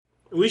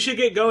We should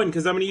get going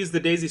because I'm going to use the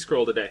Daisy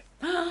Scroll today.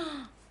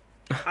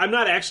 I'm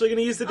not actually going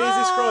to use the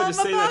Daisy Scroll. I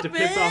just say that to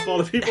piss off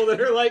all the people that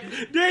are like,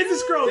 Daisy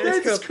Scroll,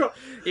 Daisy Scroll.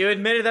 You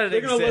admitted that it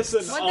exists. They're going to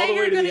listen all the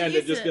way to the end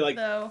and just be like...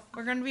 Though.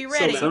 We're going to be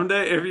ready.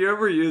 Someday, if you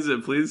ever use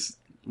it, please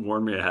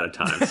warn me ahead of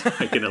time so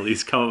I can at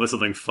least come up with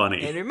something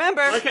funny. And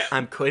remember,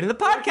 I'm quitting the podcast.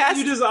 Why can't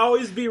you just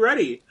always be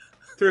ready,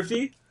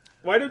 Thrifty?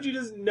 Why don't you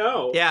just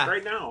know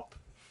right now?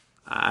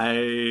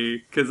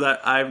 Because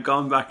I've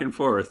gone back and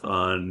forth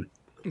on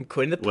I'm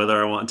quitting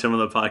whether I want Tim on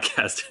the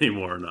podcast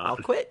anymore or not. I'll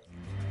quit.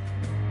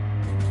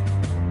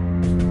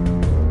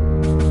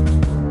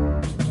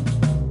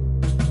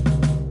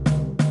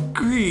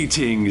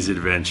 Greetings,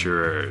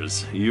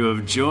 adventurers. You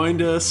have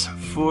joined us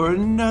for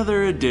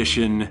another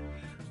edition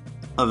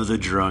of the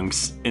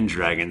Drunks and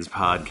Dragons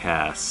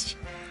podcast.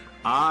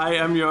 I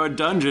am your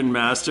dungeon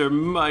master,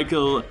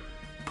 Michael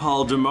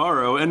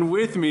Paldemaro, and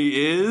with me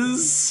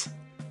is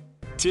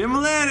Tim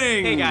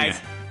Lanning. Hey guys,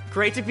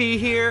 great to be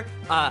here.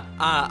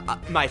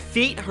 My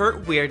feet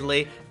hurt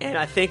weirdly, and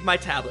I think my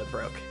tablet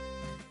broke.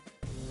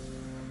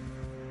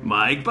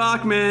 Mike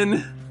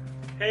Bachman.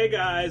 Hey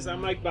guys,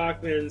 I'm Mike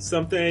Bachman.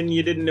 Something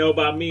you didn't know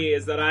about me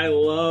is that I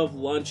love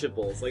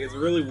Lunchables. Like, it's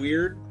really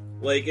weird.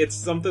 Like, it's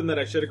something that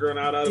I should have grown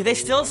out of. Do they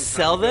still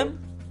sell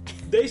them?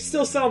 They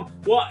still sell them.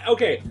 Well,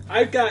 okay,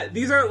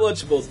 these aren't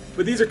Lunchables,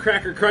 but these are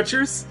Cracker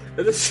Crunchers.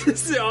 And this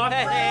is the offer.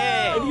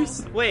 Hey.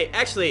 Wait,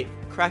 actually,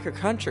 Cracker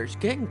Crunchers,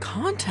 get in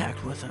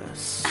contact with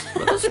us.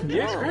 Let us know.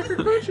 Yeah, Cracker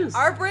Crunchers.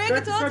 Our brand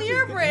can talk to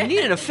your brand. We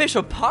need an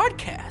official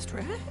podcast,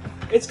 right?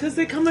 It's because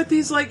they come with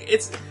these,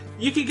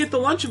 you can get the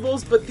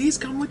Lunchables, but these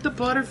come with the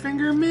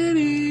Butterfinger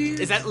Minis.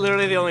 Is that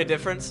literally the only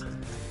difference?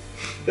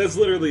 That's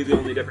literally the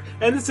only difference.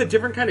 And it's a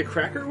different kind of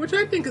cracker, which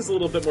I think is a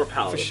little bit more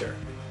palatable. For sure.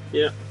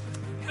 Yeah.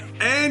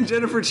 And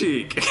Jennifer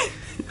Cheek.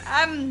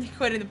 I'm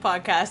quitting the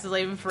podcast and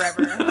leaving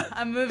forever.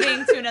 I'm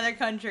moving to another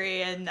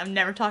country, and I'm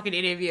never talking to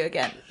any of you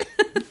again.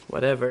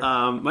 Whatever.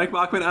 Mike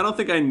Bachman, I don't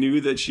think I knew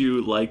that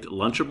you liked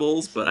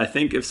Lunchables, but I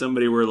think if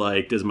somebody were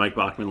like, does Mike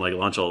Bachman like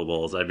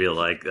Lunchables, I'd be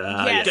like,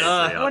 yes,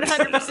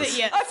 100%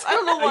 yes. I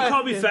don't know why. You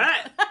call me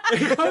fat?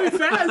 You call me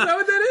fat? Is that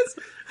what that is?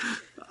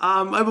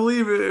 I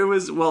believe it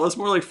was, it's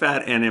more like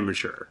fat and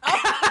immature. We're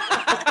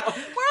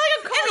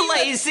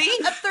like lazy.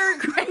 A third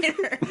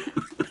grader.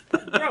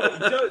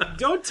 Bro,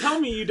 don't tell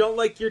me you don't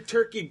like your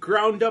turkey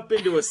ground up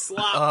into a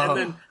slop and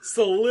then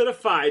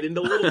solidified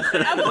into little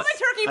things. I want my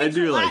turkey to be I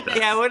do like that.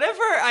 Yeah,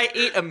 whenever I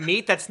eat a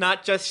meat that's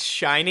not just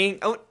shining,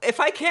 if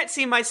I can't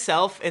see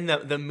myself in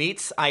the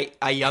meats I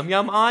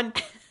yum on,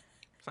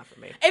 it's not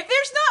for me. If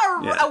there's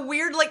not a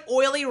weird, like,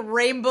 oily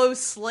rainbow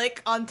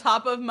slick on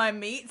top of my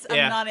meats,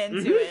 I'm not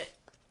into it.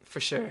 For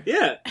sure.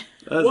 Yeah.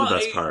 That's the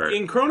best part.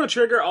 In Chrono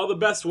Trigger, all the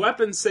best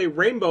weapons say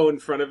rainbow in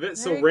front of it,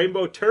 so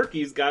rainbow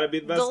turkey's got to be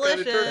the best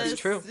kind of turkey.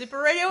 It's true.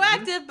 Super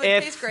radioactive, but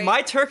it tastes great. If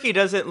my turkey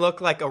doesn't look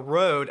like a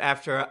road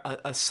after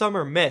a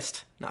summer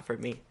mist, not for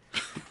me.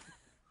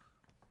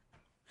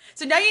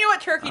 So now you know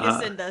what turkey to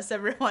send us,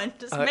 everyone.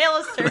 Just mail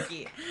us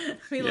turkey.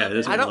 We love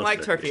it. I don't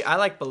like turkey. I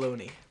like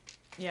bologna.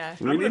 Yeah.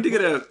 We need to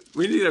get a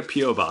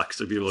P.O. box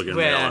so people can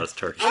mail us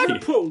turkey. I'm going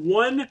to put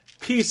one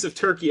piece of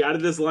turkey out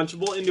of this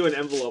Lunchable into an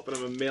envelope, and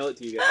I'm going to mail it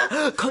to you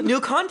guys. New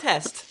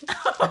contest.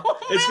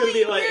 It's going to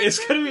be like, it's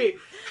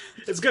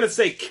going to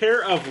say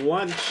care of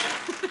lunch.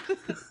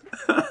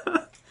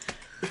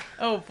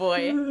 Oh,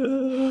 boy.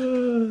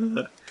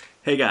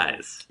 Hey,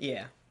 guys.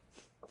 Yeah.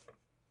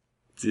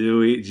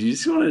 Do you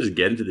just want to just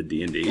get into the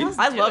D&D?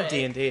 I love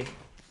D&D.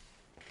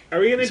 Are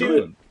we going to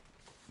do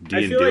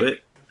it?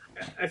 it?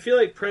 I feel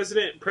like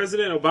President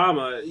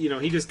Obama,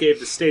 he just gave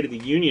the State of the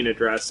Union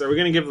address. Are we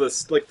going to give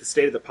this the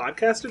State of the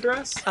Podcast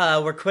address?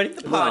 We're quitting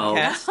the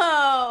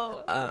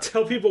podcast.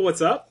 Tell people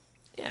what's up.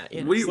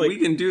 Yeah, we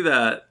can do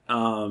that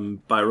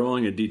by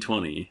rolling a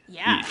d20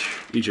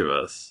 each of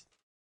us.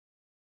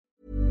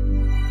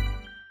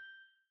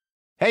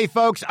 Hey,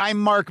 folks, I'm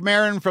Mark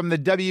Maron from the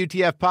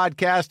WTF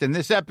Podcast, and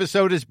this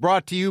episode is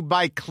brought to you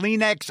by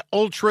Kleenex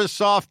Ultra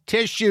Soft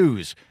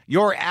Tissues,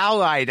 your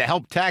ally to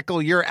help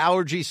tackle your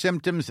allergy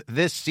symptoms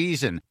this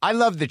season. I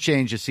love the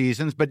change of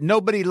seasons, but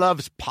nobody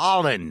loves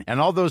pollen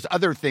and all those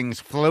other things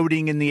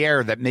floating in the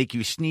air that make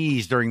you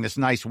sneeze during this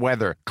nice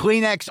weather.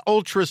 Kleenex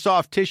Ultra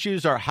Soft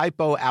Tissues are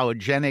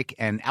hypoallergenic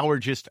and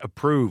allergist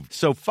approved,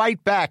 so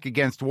fight back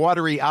against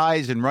watery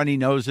eyes and runny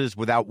noses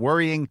without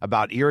worrying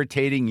about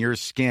irritating your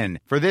skin.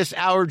 For this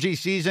allergy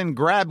season,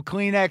 grab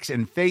Kleenex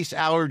and face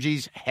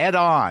allergies head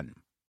on.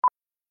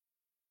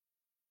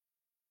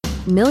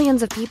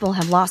 Millions of people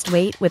have lost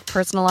weight with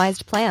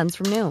personalized plans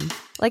from Noom.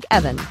 Like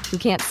Evan, who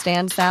can't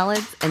stand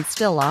salads and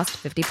still lost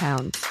 50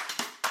 pounds.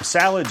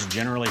 Salads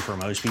generally for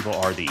most people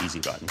are the easy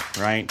button,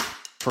 right?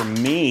 For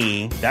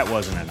me, that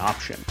wasn't an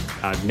option.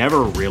 I never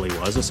really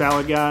was a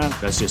salad guy.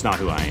 That's just not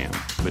who I am.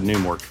 But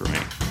Noom worked for me.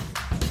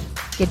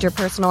 Get your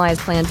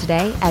personalized plan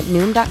today at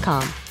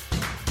Noom.com.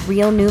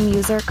 Real Noom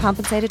user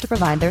compensated to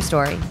provide their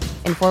story.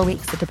 In 4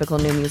 weeks, the typical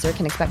Noom user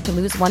can expect to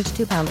lose 1 to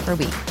 2 pounds per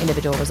week.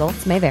 Individual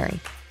results may vary.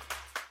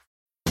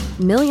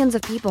 Millions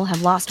of people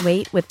have lost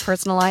weight with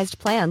personalized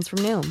plans from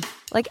Noom.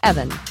 Like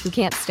Evan, who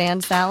can't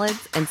stand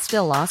salads and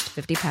still lost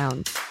 50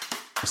 pounds.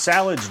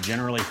 Salads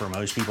generally for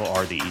most people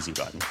are the easy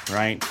button,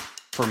 right?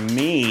 For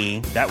me,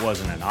 that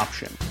wasn't an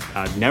option.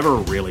 I never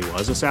really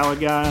was a salad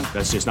guy.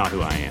 That's just not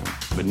who I am.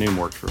 But Noom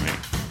worked for me.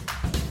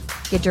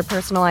 Get your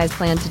personalized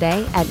plan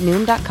today at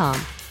Noom.com.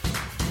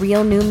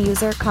 Real Noom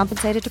user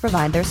compensated to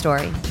provide their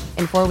story.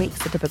 In 4 weeks,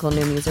 the typical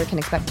Noom user can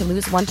expect to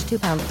lose 1 to 2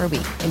 pounds per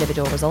week.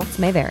 Individual results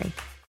may vary.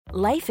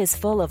 Life is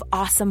full of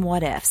awesome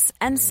what-ifs,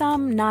 and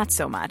some not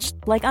so much,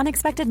 like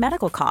unexpected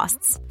medical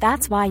costs.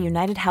 That's why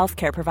United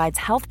Healthcare provides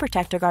Health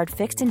Protector Guard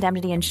fixed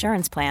indemnity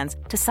insurance plans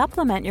to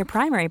supplement your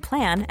primary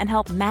plan and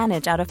help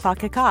manage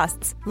out-of-pocket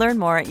costs. Learn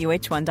more at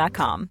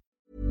UH1.com.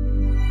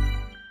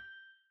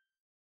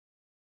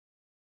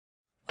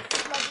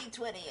 Lucky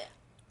 20.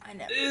 I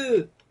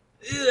know.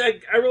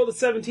 I rolled a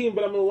 17,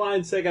 but I'm gonna lie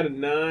and say I got a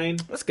 9.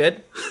 That's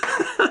good.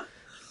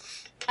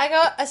 I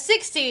got a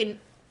 16.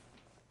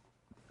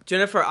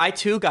 Jennifer, I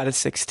too got a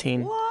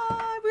 16.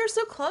 What? We were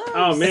so close.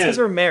 Oh That's man, because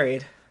we're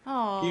married.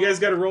 Oh. you guys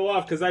got to roll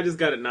off because I just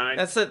got a 9.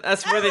 That's where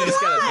they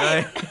just got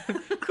a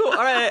 9. Cool. All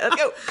right, let's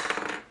go.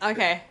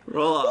 Okay.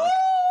 Roll off.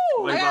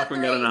 Mike I got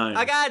Bachman got a 3. 9.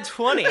 I got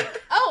 20.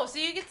 Oh, so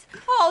you get.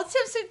 Oh,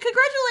 Tim, so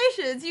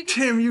congratulations. You get.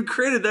 Tim, you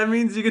critted. That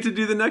means you get to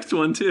do the next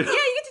one, too. Yeah,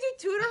 you get to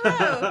do 2 in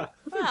a row.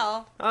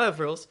 Wow. I have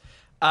rules.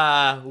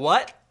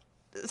 What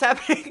is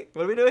happening?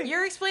 What are we doing?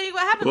 You're explaining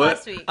what happened What?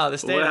 last week. Oh,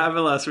 this day. What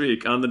happened last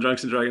week on the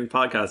Drunks and Dragons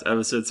podcast,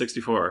 episode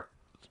 64?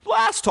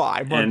 Last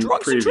time on And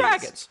Drunks previous. and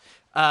Dragons.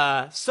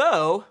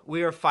 So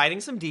we were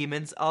fighting some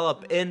demons all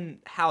up in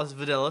House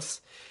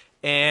Vidalis,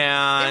 They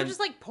and were just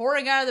like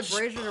pouring out of the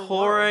brazier.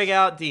 pouring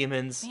out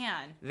demons.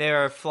 Man. They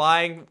were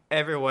flying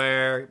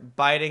everywhere,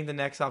 biting the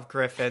necks off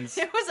griffins.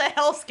 It was a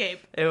hellscape.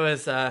 It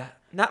was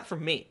not for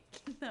me.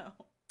 No.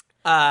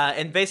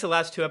 And basically, the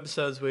last 2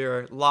 episodes, we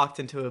were locked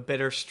into a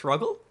bitter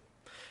struggle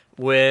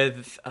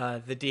with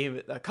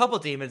a couple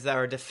demons that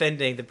were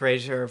defending the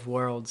Brazier of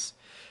Worlds.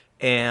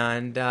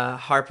 And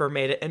Harper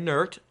made it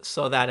inert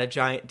so that a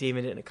giant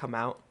demon didn't come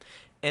out.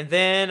 And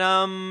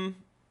then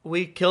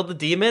we killed the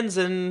demons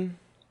and,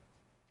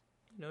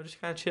 just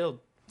kind of chilled.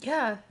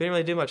 Yeah. We didn't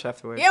really do much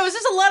afterwards. Yeah, it was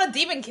just a lot of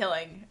demon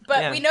killing. But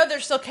Yeah. we know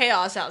there's still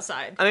chaos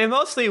outside. I mean,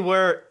 mostly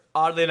we're,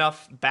 oddly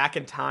enough, back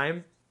in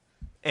time.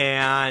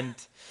 And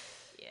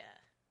Yeah.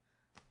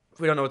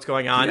 we don't know what's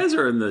going on. You guys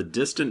are in the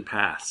distant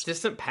past.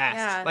 Distant past.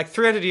 Yeah. Like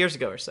 300 years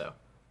ago or so.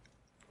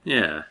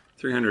 Yeah,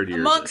 300 years.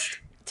 Amongst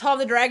Tom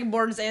the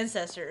Dragonborn's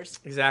ancestors.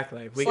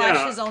 Exactly. We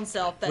Slash his own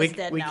self that's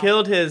dead we now.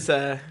 killed his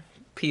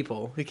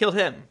people. We killed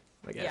him,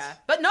 I guess. Yeah.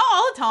 But not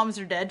all the Toms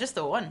are dead, just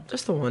the one.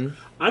 Just the one.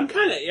 I'm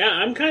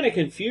kind of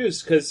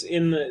confused because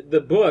in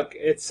the book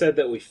it said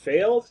that we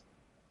failed,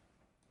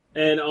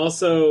 and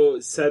also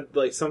said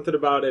like something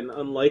about an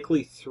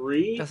unlikely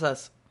 3. That's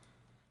us.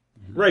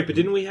 Right, but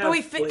didn't we have? But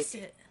we fixed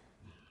like, it.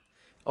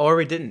 Or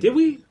we didn't. Did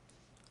we?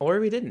 Or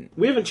we didn't.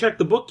 We haven't checked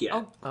the book yet.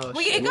 Oh, Well,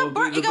 shit. it got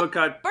burnt. the It book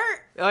got got- burnt.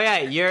 Oh yeah,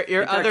 your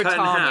It got other cut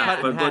Tom in half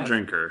cut by in Blood half.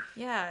 Drinker,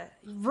 Yeah.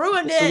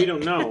 Ruined So we it.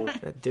 don't know.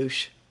 That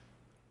douche.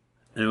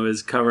 and it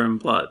was covered in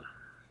blood.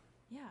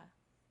 Yeah.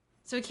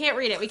 So we can't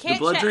read it. We The can't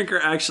Blood check. Drinker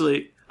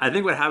actually, I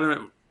think what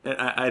happened,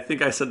 I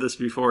think I said this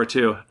before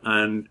too,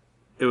 and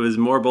it was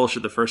more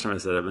bullshit the first time I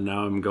said it, but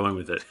now I'm going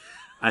with it.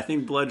 I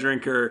think Blood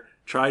Drinker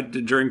tried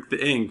to drink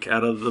the ink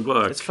out of the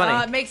book. It's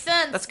funny. It makes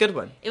sense. That's a good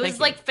one. It was Thank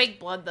you. like fake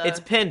blood, though. It's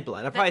pin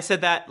blood. I probably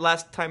said that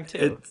last time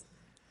too. It's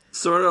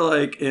sort of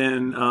like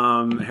in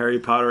Harry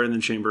Potter and the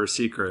Chamber of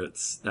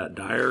Secrets, that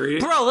diary.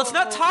 Bro, let's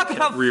not talk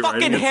about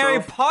rewriting fucking Harry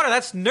itself. Potter.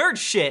 That's nerd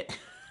shit.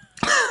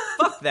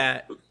 Fuck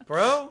that,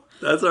 bro.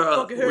 That's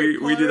our Harry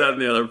we do Potter. that in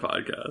the other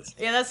podcast.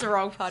 Yeah, that's the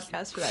wrong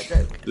podcast for that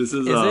joke. This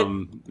is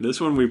it?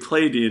 this one we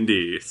play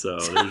D&D, so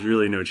there's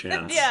really no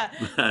chance.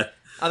 Yeah.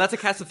 Oh, that's a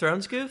Cast of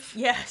Thrones goof?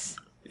 Yes.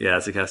 Yeah,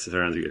 it's a Cast of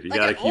Thrones gift. You Like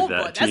gotta an keep old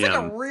that one. That's like a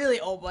TM. really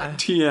old one.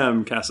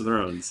 TM Cast of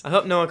Thrones. I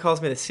hope no one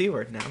calls me the C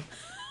word now.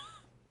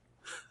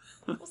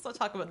 We'll still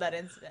talk about that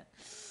incident.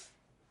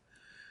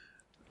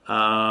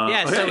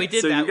 Yeah, so okay, we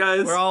did so that. You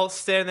guys, We're all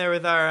standing there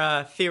with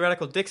our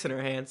theoretical dicks in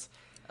our hands.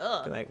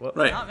 Ugh. Be like, what?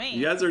 right. Not me.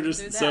 You guys are Do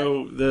just that.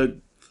 so the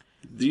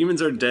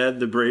demons are dead.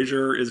 The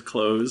brazier is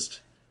closed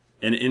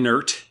and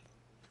inert.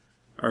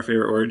 Our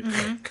favorite word.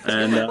 Mm-hmm.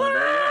 And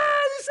Ah,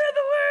 you said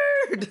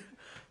the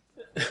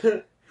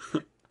word!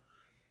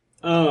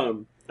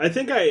 I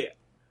think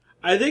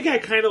I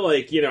kind of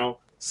like,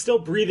 still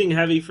breathing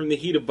heavy from the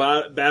heat of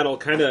battle,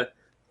 kind of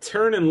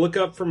turn and look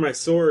up from my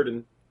sword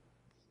and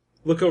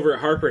look over at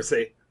Harper and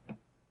say,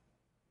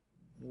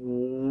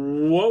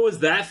 "What was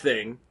that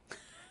thing?"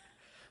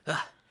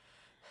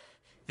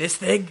 This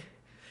thing?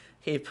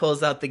 He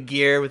pulls out the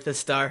gear with the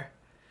star.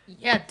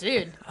 Yeah,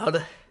 dude. I'll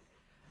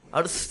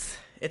just...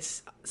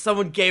 It's...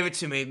 Someone gave it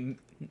to me.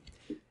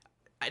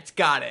 It's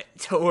got it.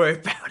 Don't worry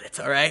about it,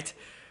 alright?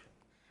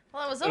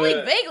 Well, I was only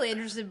vaguely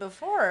interested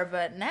before,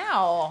 but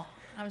now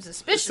I'm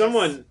suspicious.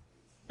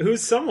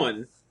 Who's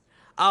someone?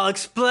 I'll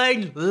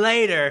explain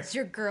later. It's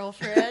your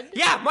girlfriend.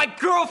 Yeah, my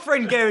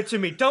girlfriend gave it to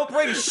me. Don't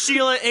bring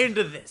Sheila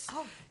into this.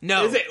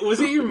 No. Was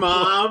it your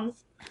mom?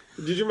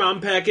 Did your mom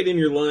pack it in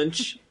your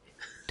lunch?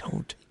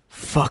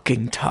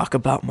 fucking talk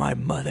about my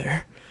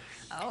mother.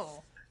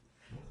 Oh.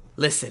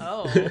 Listen.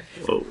 Oh.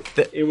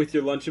 In with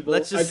your Lunchable.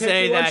 Let's just I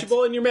say your that-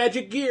 Lunchable and your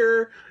magic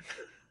gear.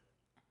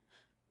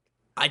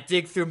 I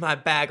dig through my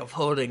bag of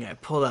holding. I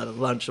pull out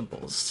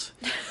Lunchables.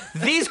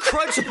 These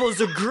Crunchables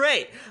are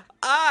great.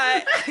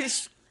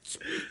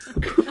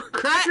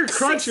 Cracker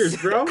Crunchers,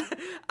 bro.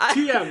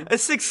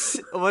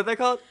 TM. What are they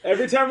called?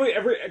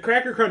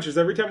 Cracker Crunchers.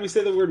 Every time we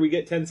say the word, we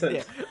get 10 cents.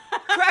 Yeah.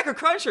 Cracker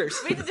Crunchers.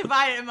 We have to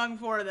divide it among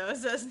 4 of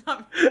those, so it's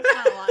not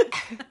a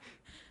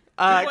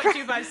lot.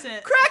 2.25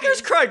 cents.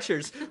 Crackers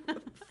Crunchers.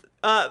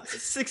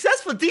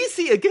 Successful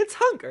DC against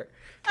hunger.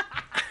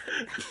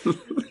 So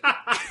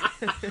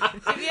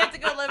we have to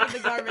go live in the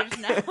garbage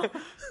now.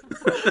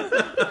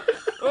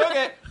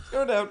 Okay,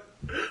 go down.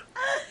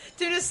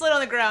 Tim just slid on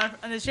the ground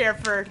on the chair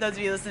for those of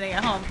you listening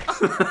at home.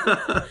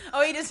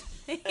 Oh,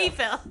 he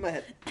fell. My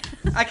head.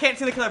 I can't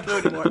see the color blue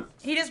anymore.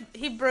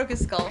 He broke his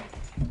skull.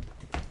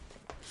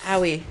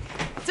 Owie.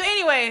 So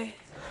anyway,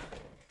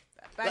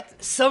 back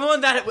to,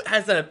 Someone that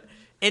has an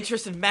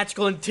interest in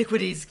magical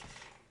antiquities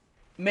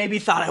maybe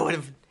thought I would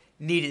have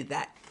needed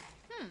that.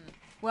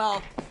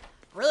 well,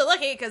 really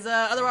lucky because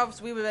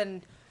otherwise we would have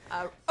been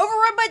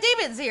overrun by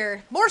demons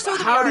here. More so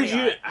than we already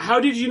are. How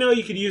did you know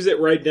you could use it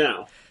right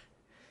now?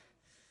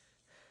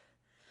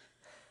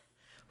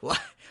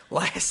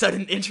 Why a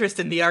sudden interest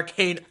in the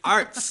arcane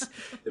arts?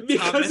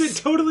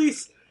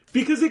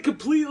 Because it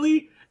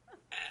completely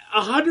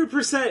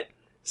 100%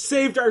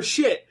 saved our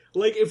shit.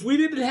 Like, if we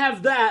didn't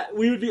have that,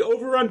 we would be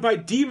overrun by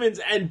demons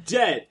and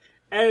dead.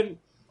 And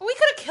We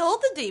could have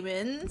killed the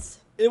demons.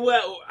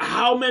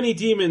 how many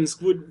demons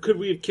could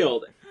we have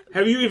killed?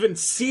 Have you even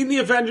seen the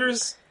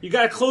Avengers? You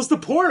gotta close the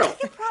portal. You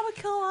could probably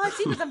kill a lot of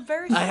demons. I'm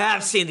very I sorry.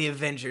 have seen the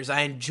Avengers.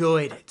 I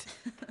enjoyed it.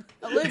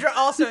 Aludra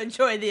also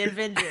enjoyed the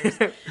Avengers.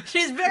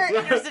 She's very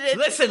interested in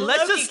Listen, the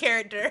Loki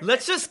character.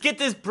 Let's just get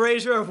this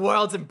Brazier of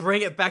Worlds and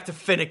bring it back to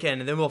Finnegan,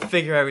 and then we'll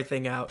figure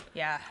everything out.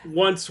 Yeah.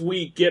 Once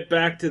we get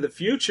back to the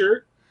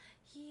future,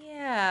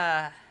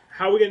 Yeah.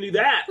 how are we gonna do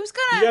that? Who's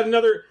gonna- You got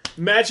another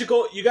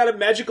magical... You got a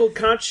magical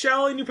conch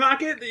shell in your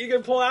pocket that you're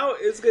gonna pull out?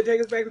 It's gonna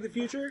take us back to the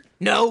future?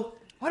 No.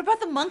 What about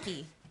the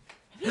monkey?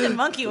 Maybe the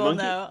monkey will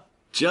know.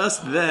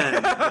 Just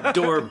then, the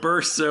door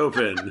bursts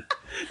open.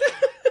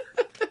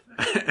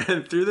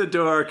 And through the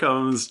door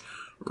comes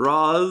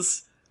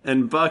Roz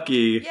and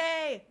Bucky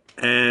Yay!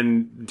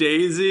 and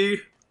Daisy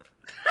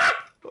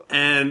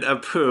and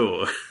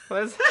Apu.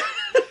 What is that?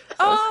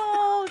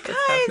 Oh, guys!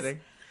 happening?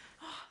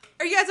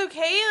 Are you guys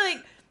okay?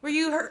 Like, were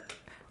you hurt?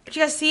 Did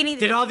you guys see anything?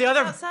 Did all the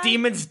other outside?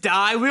 demons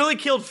die? We only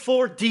killed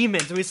 4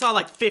 demons, and we saw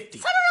like 50.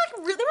 Some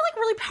were they were like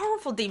really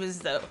powerful demons,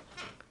 though.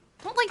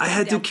 Don't like. I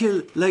had to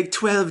kill like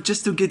 12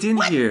 just to get in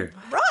here.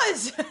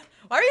 Roz.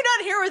 Why are you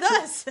not here with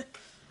us?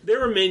 They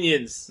were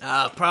minions.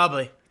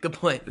 Probably. Good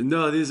point.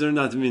 No, these are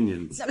not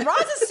minions. Roz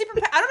is super.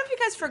 I don't know if you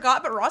guys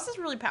forgot, but Roz is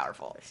really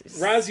powerful.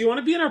 Roz, you want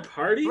to be in our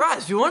party?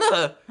 Roz, you want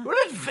to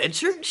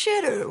adventure and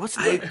shit, or what's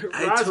I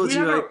Roz, told we you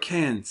have I a-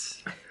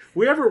 can't.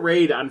 We have a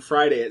raid on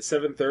Friday at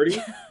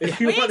 7:30. If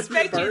you We want to be a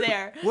expect you part.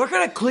 there. We're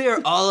gonna clear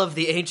all of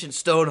the ancient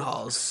stone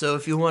halls, so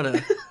if you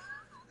wanna...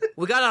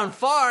 We got on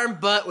farm,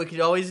 but we could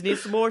always need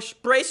some more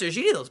bracers.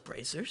 You need those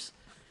bracers.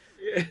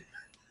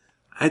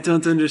 I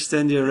don't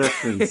understand your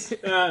reference.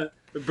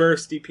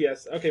 Burst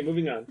DPS. Okay,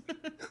 moving on.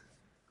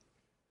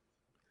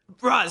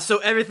 Roz, so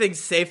everything's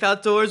safe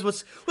outdoors?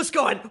 What's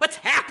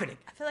happening?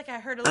 I feel like I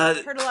heard a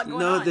lot going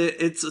no, on.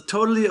 it's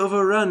totally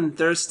overrun.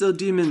 There are still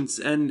demons,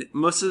 and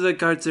most of the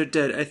guards are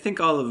dead. I think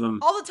all of them.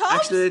 All the Toms?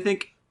 Actually,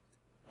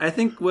 I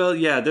think. Well,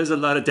 yeah. There's a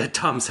lot of dead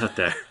Toms out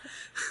there.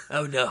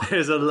 Oh no.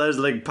 There's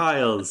like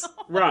piles.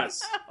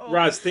 Roz,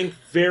 think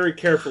very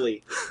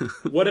carefully.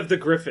 What of the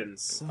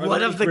Griffins? Are What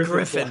there of any the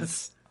Griffins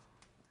Griffins?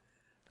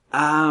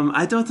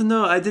 I don't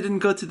know. I didn't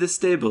go to the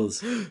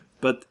stables,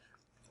 but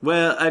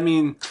well, I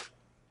mean,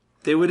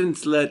 they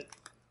wouldn't let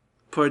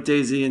poor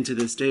Daisy into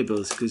the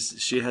stables because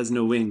she has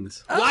no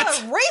wings. What?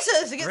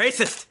 Racist!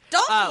 Racist.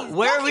 Donkeys!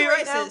 Where are donkey we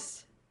right now?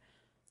 racist.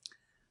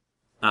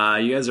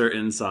 You guys are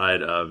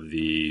inside of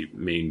the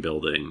main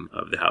building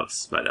of the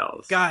house,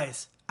 Vidalis.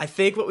 Guys, I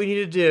think what we need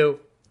to do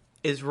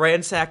is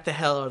ransack the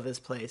hell out of this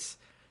place.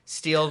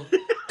 Steal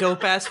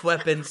dope-ass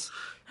weapons.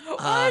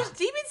 There's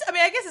demons? I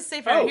mean, I guess it's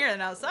safer in here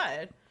than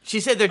outside. She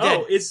said they're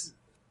dead. Oh, it's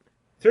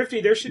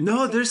Thrifty. There should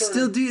No, be there's some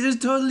sort there's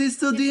totally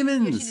still Yeah, she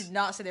demons. did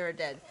not say they were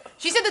dead.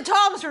 She said the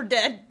Toms were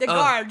dead. The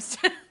guards.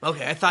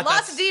 Okay, I thought Lots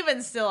that's... of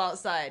demons still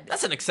outside.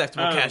 That's an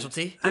acceptable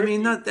casualty. I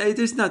mean,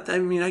 there's not. I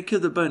mean, I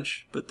killed a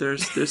bunch, but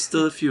there's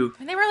still a few.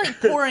 And they were like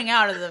pouring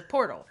out of the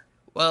portal.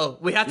 Well,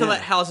 we have to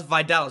let House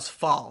Vidalis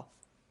fall.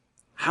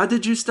 How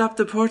did you stop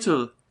the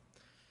portal?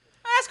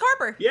 Ask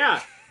Harper.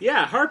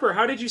 Yeah, Harper,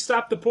 how did you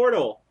stop the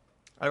portal?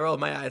 I rolled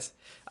my eyes.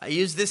 I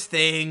used this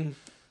thing.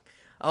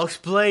 I'll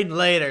explain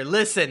later.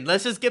 Listen,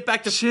 let's just get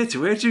back to... Shit,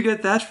 where'd you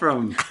get that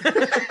from?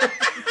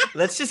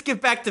 Let's just get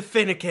back to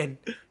Finnegan,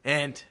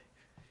 and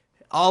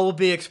all will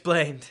be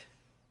explained.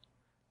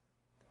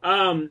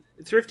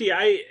 Thrifty,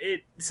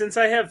 since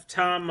I have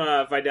Tom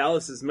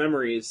Vidalis'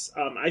 memories,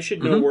 I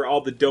should know where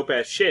all the dope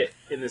ass shit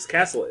in this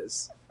castle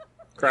is.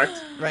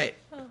 correct? Right.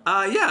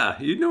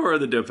 Yeah, you know where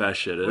the dope-ass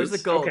shit is. Where's the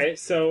gold? Okay,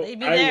 so They'd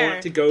be I there.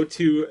 want to go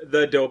to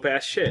the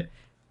dope-ass shit.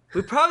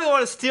 We probably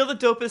want to steal the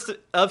dopest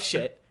of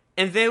shit,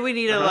 and then we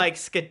need to, like,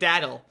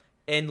 skedaddle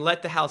and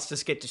let the house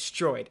just get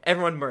destroyed.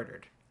 Everyone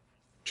murdered.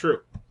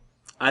 True.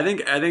 I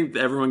think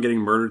everyone getting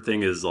murdered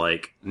thing is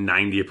like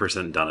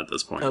 90% done at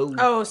this point.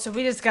 Oh, so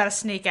we just gotta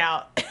sneak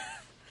out,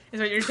 is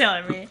what you're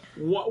telling me.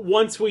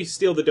 Once we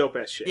steal the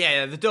dope-ass shit.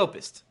 Yeah, the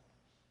dopest.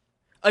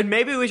 And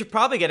maybe we should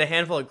probably get a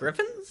handful of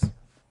griffins?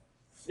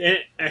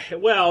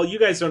 Well, you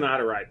guys don't know how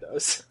to ride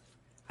those.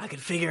 I can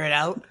figure it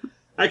out.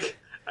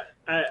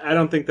 I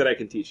don't think that I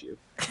can teach you.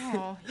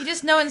 Oh, you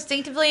just know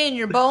instinctively in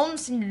your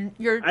bones, and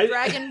your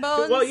dragon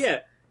bones? Well,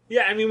 yeah.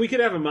 Yeah, I mean, we could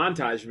have a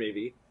montage,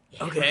 maybe.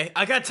 Okay,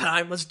 I got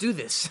time. Let's do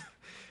this.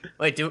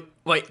 Wait,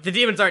 the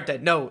demons aren't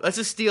dead. No, let's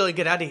just steal and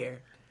get out of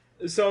here.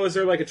 So is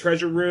there, like, a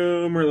treasure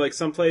room or, like,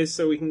 someplace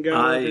so we can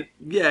go?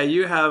 Yeah,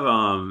 you have,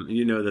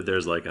 you know that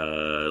there's, like,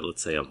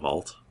 let's say a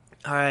vault.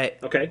 All right.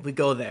 Okay. We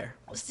go there.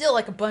 Steal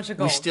like a bunch of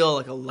gold. We steal,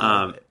 like, a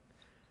lot of it.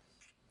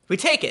 We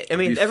take it. I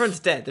mean, everyone's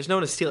dead. There's no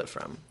one to steal it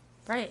from.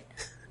 Right.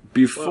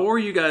 Before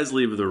you guys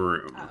leave the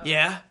room...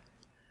 Yeah?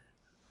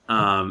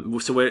 So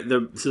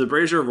the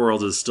Brazier of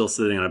Worlds is still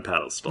sitting on a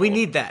pedestal. We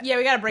need that. Yeah,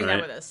 we gotta bring that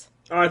Right. with us.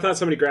 Oh, I thought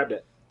somebody grabbed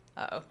it.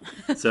 Uh-oh.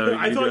 So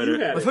I thought you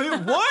had it.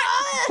 What?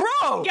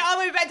 Bro! Get all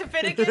the way back to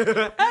Finnegan? How did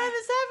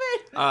this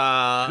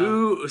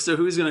happen?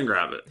 Who's gonna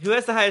grab it? Who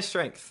has the highest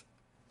strength?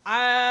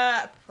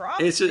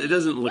 Probably. It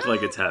doesn't look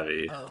like it's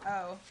heavy.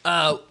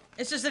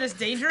 It's just that it's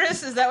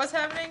dangerous? Is that what's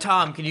happening?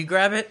 Tom, can you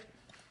grab it?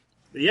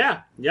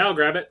 Yeah, I'll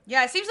grab it.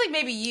 Yeah, it seems like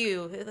maybe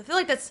you. I feel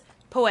like that's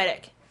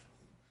poetic.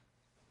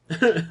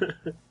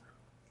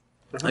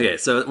 Okay,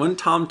 so when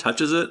Tom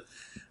touches it,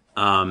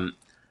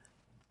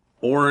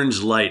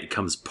 orange light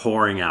comes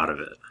pouring out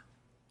of it.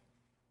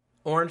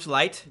 Orange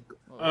light?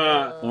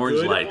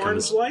 Orange light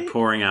comes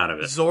pouring out of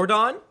it.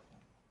 Zordon?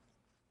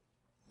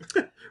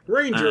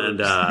 Rangers.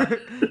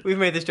 And We've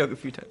made this joke a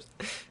few times.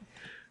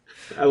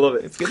 I love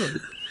it. It's a good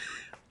one.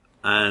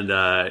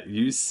 and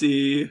you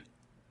see,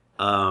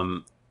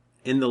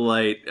 in the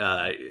light,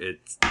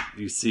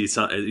 you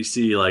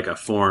see like a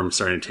form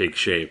starting to take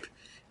shape.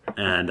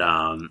 And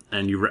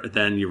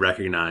then you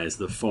recognize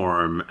the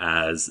form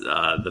as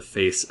the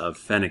face of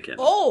Fennekin.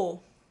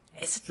 Oh!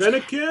 It's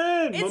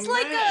Fennekin! It's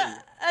like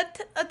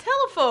a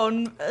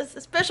telephone, a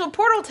special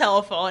portal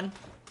telephone.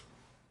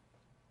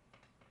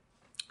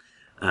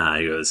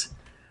 He goes,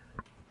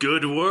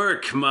 "Good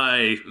work,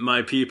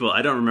 my people."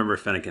 I don't remember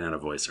if Fennekin had a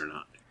voice or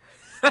not.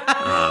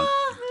 I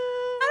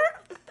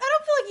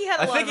don't feel like he had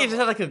a I lot think of he just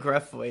had like a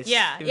gruff voice.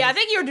 Yeah, I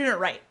think you were doing it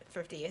right,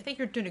 Thrifty. I think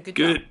you're doing a good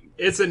job.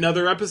 It's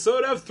another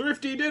episode of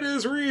Thrifty Did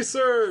His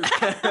Research.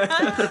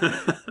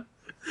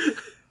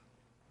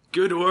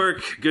 Good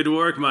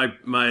work,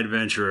 my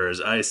adventurers.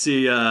 I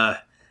see,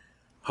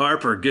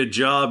 Harper, good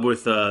job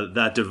with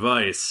that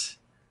device.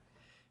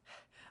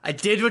 I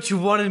did what you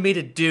wanted me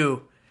to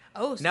do.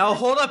 Oh, so Now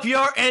hold up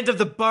your end of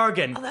the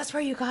bargain. Oh, that's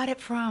where you got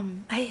it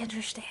from. I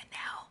understand now.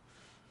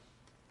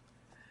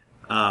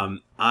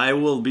 I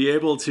will be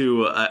able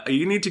to,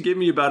 you need to give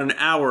me about an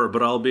hour,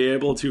 but I'll be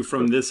able to,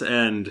 from this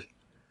end,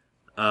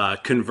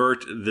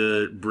 convert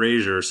the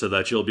brazier so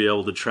that you'll be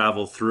able to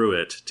travel through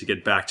it to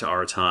get back to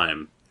our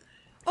time.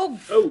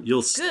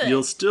 You'll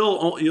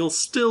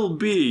still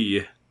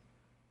be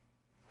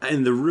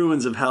in the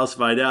ruins of House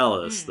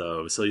Vidalis,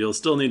 though, so you'll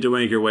still need to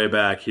make your way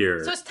back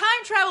here. So it's time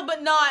travel,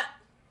 but not,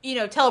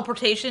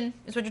 teleportation,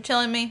 is what you're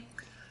telling me?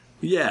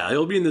 Yeah,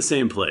 you'll be in the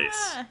same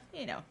place.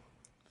 You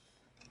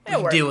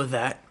can deal with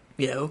that.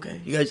 Yeah, okay.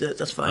 You guys,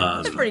 that's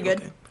fine. That's pretty good.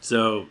 Okay.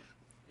 So,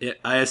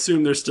 I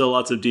assume there's still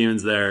lots of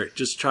demons there.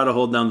 Just try to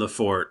hold down the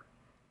fort.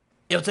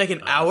 It'll take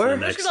an hour? We're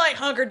just gonna,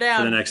 hunker down.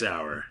 For the next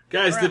hour.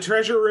 Guys, the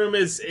treasure room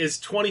is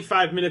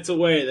 25 minins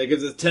away. That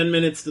gives us 10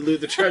 minutes to loot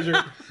the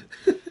treasure.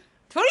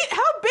 20?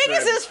 How big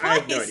is this place?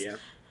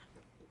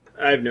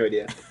 I have no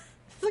idea.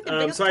 Like the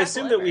biggest so I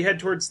assume that we head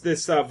towards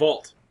this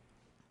vault.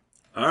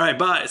 All right,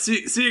 bye.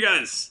 See you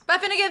guys. Bye,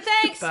 Finnegan.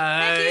 Thanks.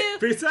 Bye.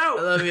 Thank you. Peace out.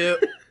 I love you.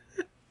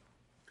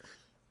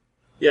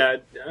 Yeah,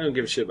 I don't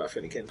give a shit about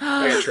Finnegan.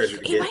 I got treasure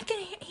to He get. might be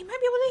able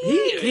to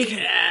hear you.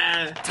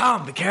 Yeah.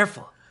 Tom, be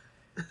careful.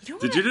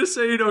 Did you just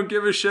say you don't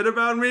give a shit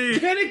about me?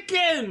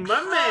 Finnegan,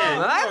 my man.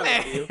 My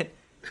man.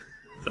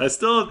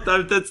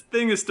 That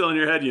thing is still in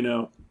your head, you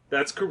know.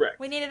 That's correct.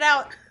 We need it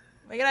out.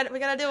 We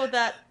gotta deal with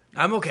that.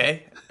 I'm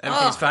okay.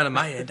 Everything's fine on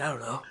my end. I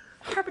don't know.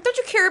 Harper, don't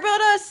you care about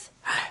us?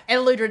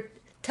 And Ludra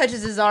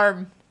touches his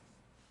arm.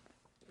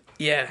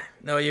 Yeah.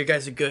 No, you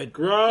guys are good.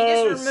 Gross.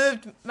 He just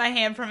removed my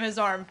hand from his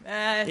arm.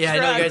 Yeah, I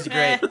know you guys are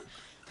great.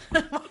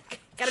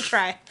 Gotta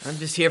try. I'm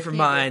just here for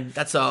mine.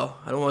 That's all.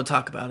 I don't want to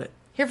talk about it.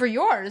 Here for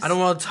yours. I don't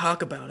want to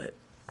talk about it.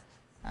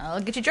 I'll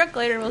get you drunk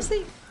later. We'll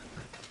see.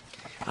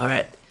 All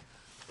right.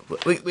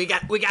 We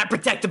got to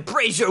protect the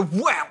Brazier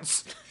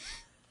Wells.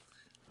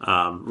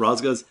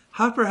 Roz goes,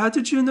 Hopper, how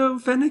did you know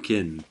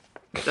Fennekin?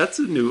 That's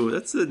a new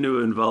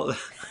involvement.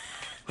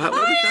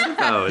 What is that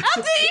about?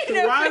 How do you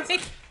know? Roz,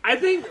 I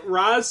think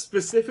Roz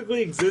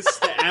specifically exists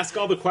to ask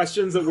all the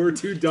questions that we're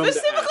too dumb to ask.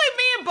 Specifically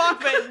me and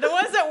Stop it. The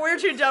ones that we're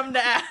too dumb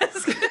to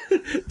ask.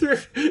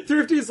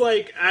 Thrifty's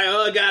like,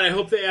 oh god, I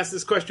hope they ask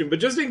this question, but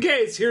just in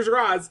case, here's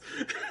Roz.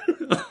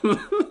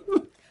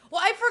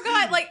 Well, I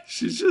forgot, like...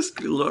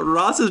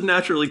 Roz is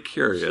naturally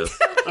curious.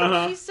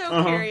 She's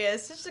so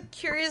curious. Just a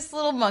curious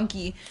little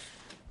monkey.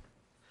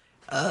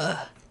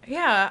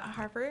 Yeah,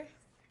 Harper.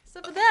 What's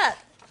up with that?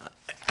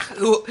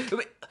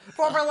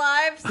 Former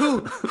lives?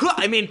 Who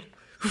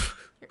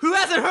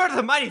hasn't heard of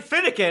the mighty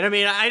Finnegan? I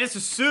mean, I just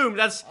assumed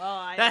I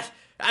thought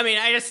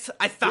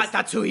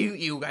that's who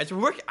you guys were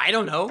working. I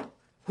don't know.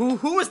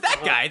 Who was that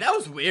guy? That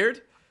was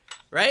weird.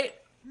 Right?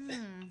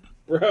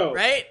 Bro.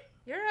 Right?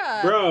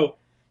 Bro.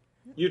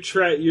 You're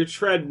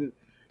treading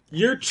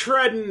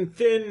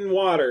thin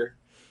water.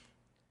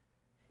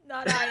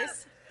 Not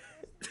ice.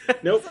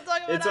 Nope.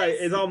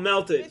 It's all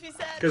melted.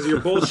 Because you're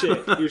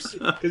bullshit. Because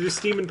your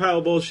steaming pile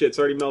of bullshit's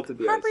already melted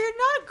the Harper, ice. you're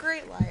not a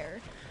great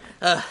liar.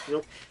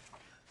 Nope.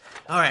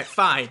 All right,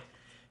 fine.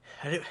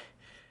 Are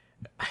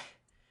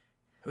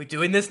we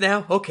doing this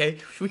now? Okay,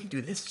 we can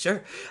do this,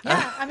 sure.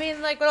 Yeah, I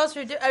mean, like, what else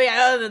are we doing? I mean,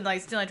 other than,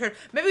 like, stealing treasure.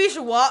 Maybe we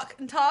should walk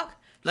and talk.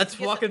 Let's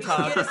walk and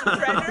talk. Get some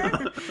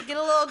treasure. Get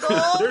a little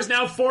gold. There's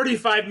now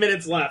 45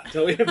 minutes left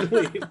till we have to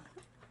leave.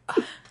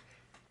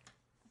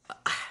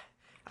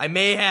 I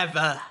may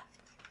have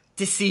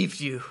deceived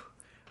you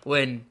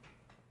when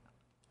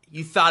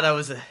you thought I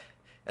was a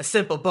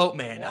simple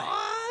boatman.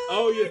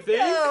 Oh, you think?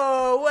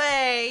 No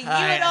way. You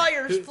and all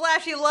your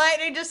flashy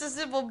lightning, just a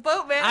simple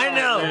boatman. I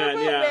know.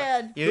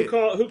 Man, yeah.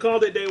 Who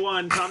called it day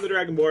one? Tom the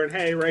Dragonborn.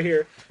 Hey, right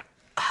here.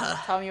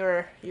 Tom, you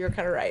were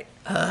kind of right.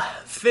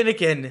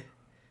 Finnegan,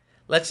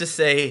 let's just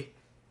say,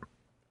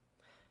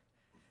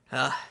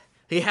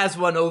 he has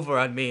one over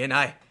on me, and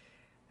I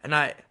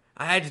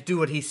had to do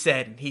what he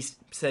said. And he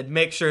said,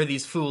 make sure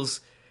these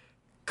fools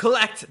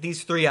collect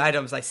these 3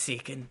 items I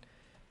seek, and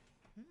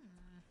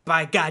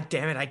by God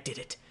damn it, I did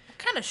it. What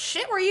kind of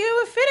shit were you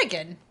with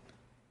Finnegan?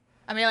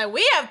 I mean, like,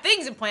 we have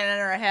things planted in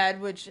our head,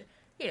 which,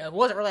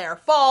 wasn't really our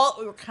fault.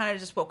 We were kind of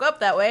just woke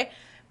up that way.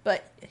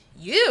 But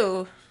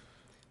you...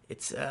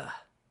 It's, I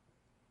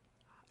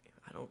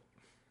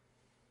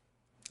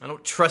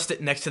don't trust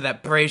it next to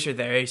that brazier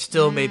there. He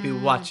still may be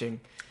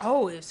watching.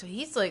 Oh, so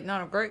he's, like,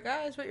 not a great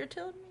guy is what you're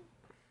telling me?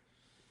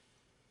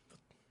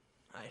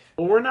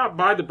 Well, we're not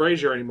by the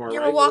brazier anymore, Yeah,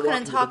 right? we're walking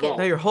and talking.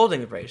 No, you're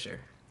holding the brazier.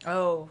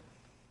 Oh.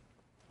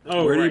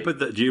 Where do you put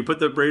do you put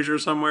the brazier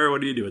somewhere?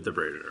 What do you do with the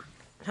brazier?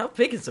 How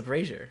big is the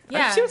brazier?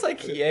 Yeah. It seems like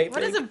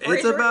What is a brazier?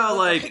 It's about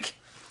look like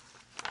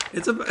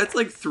it's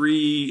like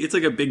 3. It's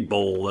like a big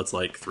bowl that's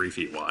like 3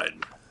 feet wide.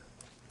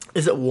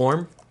 Is it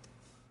warm?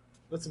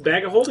 What's a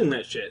bag of holding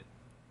that shit?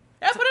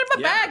 Yeah, put it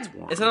in my bag. It's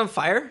warm. Is it on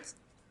fire?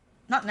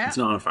 Not now. It's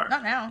not on fire.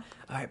 Not now.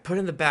 All right, put it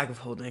in the bag of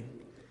holding.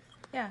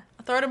 Yeah,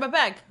 I'll throw it in my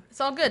bag. It's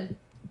all good.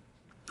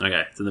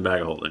 Okay, it's in the bag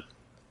of holding.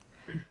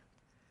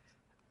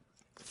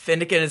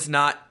 Finnegan is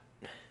not...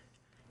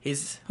 Oh,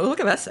 look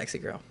at that sexy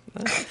girl.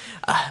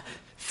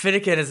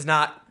 Finnegan is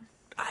not...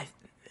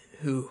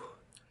 Who?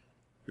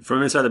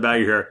 From inside the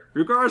bag, you hear,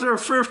 you guys have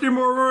 50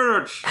 more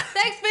minutes.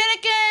 Thanks,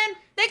 Finnegan.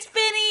 Thanks,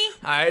 Finny.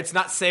 All right, it's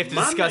not safe to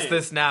discuss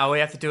this now. We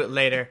have to do it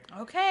later.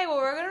 Okay, well,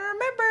 we're going to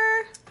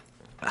remember.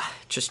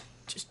 Just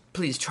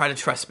please try to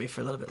trust me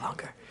for a little bit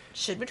longer.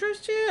 Should we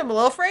trust you? I'm a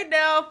little afraid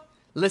now.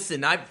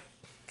 Listen, I'm...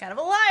 Kind of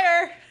a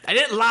liar. I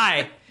didn't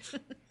lie.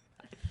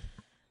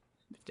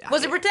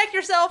 Was it protect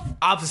yourself?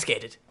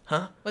 Obfuscated.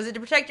 Huh? Was it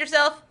to protect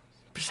yourself?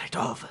 Protect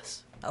all of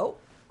us. Oh. All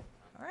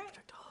right.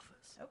 Protect all of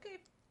us. Okay.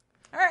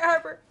 All right,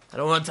 Harper. I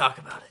don't want to talk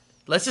about it.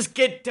 Let's just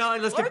get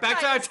done. Let's get back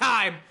to our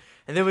time,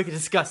 and then we can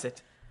discuss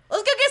it.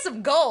 Let's go get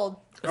some gold.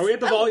 Are we at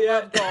the vault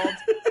yet? Gold.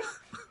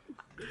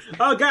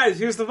 Oh, guys,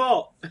 here's the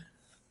vault. Guys,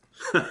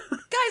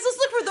 let's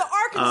look for the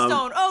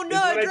Arkenstone. Oh no,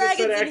 what I a just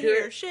said dragon's in here.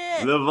 accurate?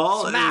 Shit. The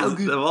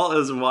vault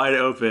is wide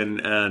open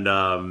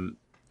and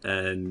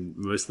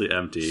mostly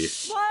empty.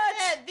 What?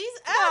 These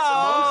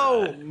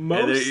assholes.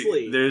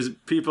 Mostly. There's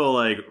people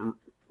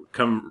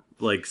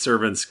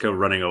servants come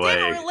running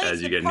away relate as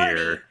to you the get party.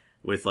 near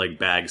with like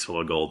bags full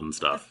of gold and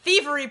stuff.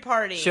 Thievery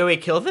party. Shall we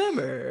kill them,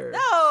 or...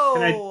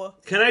 No.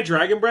 Can I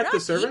dragon breath We're the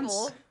not servants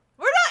evil.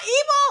 We're not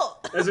evil.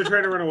 as they're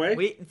trying to run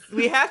away?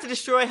 We have to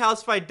destroy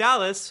House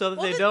Vidalis so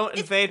that they don't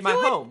invade my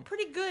home.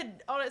 Pretty good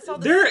on it. So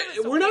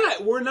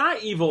We're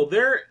not evil.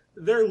 They're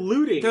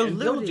looting and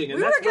pillaging, and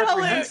We that's were gonna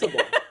loot.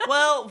 reprehensible.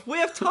 Well, we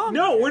have Tom.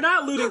 No, we're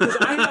not looting because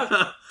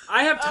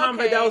I have Tom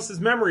Okay. Vidalis'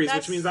 memories,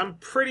 That's- which means I'm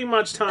pretty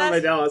much Tom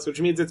that's- Vidalis,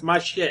 which means it's my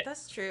shit.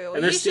 That's true.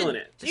 And they're You stealing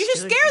should- it. You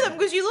should scare them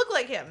because you look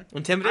like him.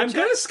 Intimidate I'm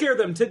check? gonna scare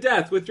them to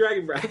death with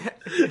dragon breath.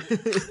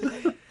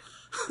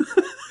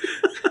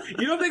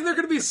 You don't think they're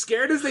gonna be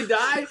scared as they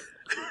die?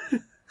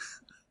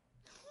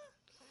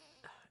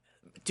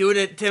 Do an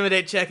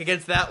intimidate check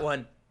against that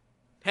one.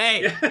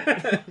 Hey,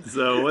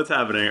 So what's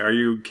happening? Are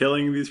you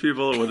killing these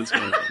people? What is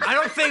going on? I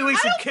don't think we I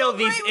should don't kill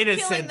feel these great with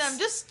killing innocents. them.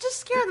 Just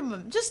scare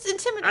them. Just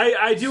intimidate.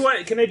 I do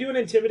want. Can I do an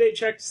intimidate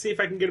check to see if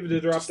I can get them to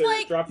drop Just their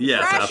like drop?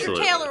 Yes, thrash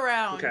absolutely. your tail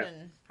around Okay.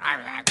 and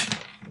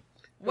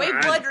wave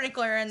Alright. blood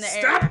wrinkler in the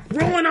air. Stop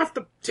rolling off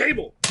the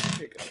table.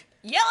 There you go.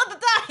 Yell at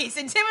the dice.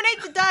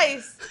 Intimidate the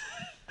dice.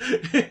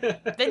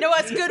 They know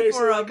what's good Basically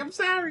for like, them. I'm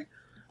sorry.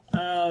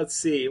 Let's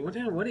see.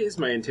 What is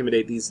my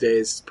intimidate these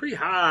days? It's pretty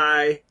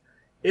high.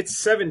 It's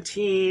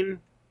 17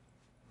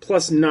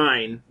 plus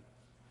 9.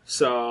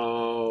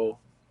 So,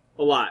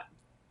 a lot.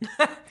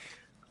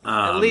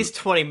 At least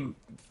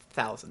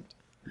 20,000.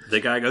 The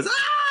guy goes,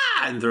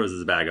 ah! And throws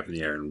his bag up in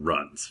the air and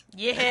runs.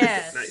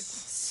 Yes. Nice.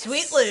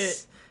 Sweet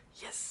loot.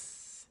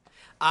 Yes.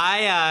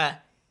 I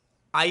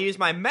use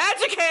my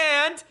magic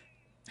hand.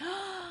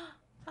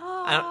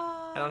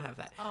 I don't have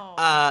that.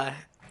 Oh.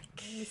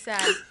 Be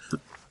sad.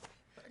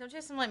 Don't you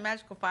have some, like,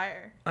 magical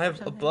fire? I have or a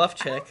something? bluff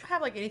I don't check.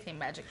 have, like, anything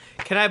magic.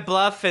 Can I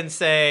bluff and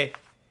say,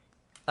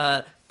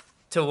 to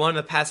one of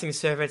the passing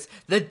servants,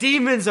 the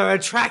demons are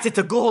attracted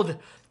to gold.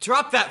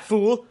 Drop that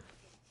fool.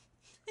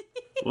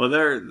 Well,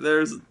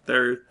 there's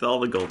all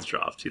the gold's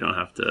dropped. You don't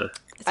have to.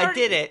 I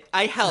did it.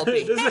 I help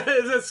This you.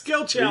 is a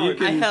skill You challenge.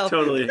 can help.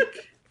 totally.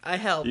 I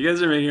help. You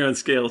guys are making your own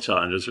scale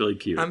challenge. It's really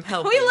cute. I'm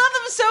helping. We love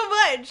them so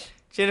much.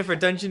 Jennifer,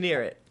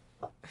 dungeoneer it.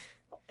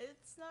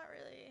 It's not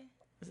really...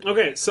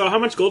 Okay, so how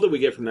much gold did we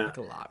get from that? That's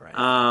a lot,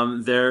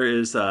 right? There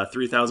is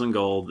 3,000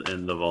 gold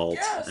in the vault,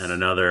 and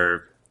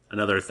another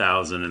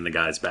 1,000 in the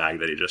guy's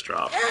bag that he just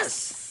dropped.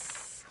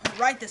 Yes!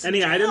 Write this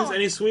Any down. items?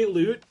 Any sweet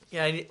loot?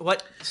 Yeah.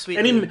 What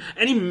sweet? loot.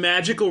 Any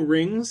magical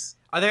rings?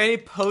 Are there any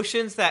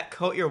potions that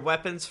coat your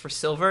weapons for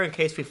silver in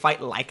case we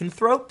fight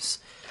lycanthropes?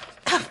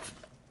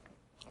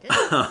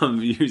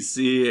 You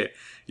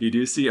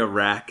do see a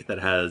rack that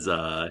has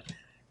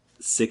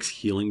 6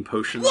 healing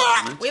potions.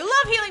 on it. We love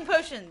healing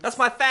potions. That's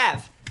my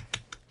fav.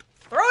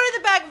 Throw it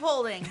in the bag of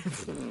holding.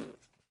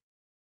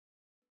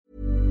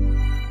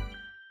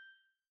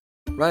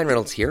 Ryan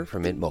Reynolds here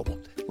from Mint Mobile.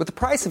 With the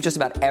price of just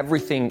about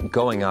everything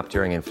going up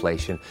during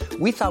inflation,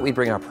 we thought we'd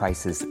bring our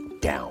prices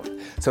down.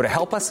 So to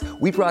help us,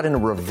 we brought in a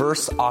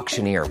reverse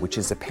auctioneer, which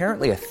is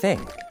apparently a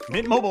thing.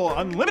 Mint Mobile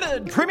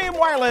Unlimited Premium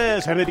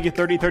Wireless. How to get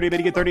 30, 30, bit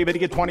to get 30, bit to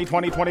get 20,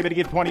 20, 20, bit to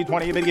get 20,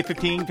 20, bit to get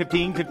 15,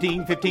 15,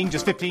 15, 15,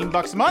 just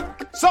 $15 a month?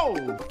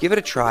 Sold! Give it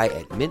a try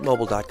at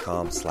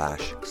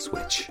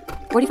mintmobile.com/switch.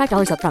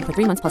 $45 up front for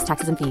 3 months plus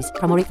taxes and fees.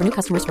 Promo rate for new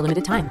customers for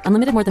limited time.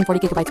 Unlimited more than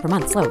 40 gigabytes per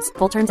month. Slows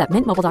full terms at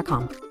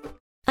mintmobile.com.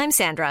 I'm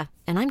Sandra,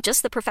 and I'm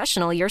just the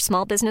professional your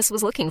small business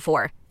was looking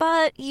for.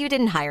 But you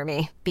didn't hire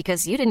me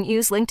because you didn't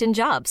use LinkedIn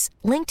Jobs.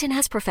 LinkedIn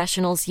has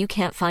professionals you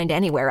can't find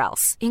anywhere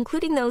else,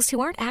 including those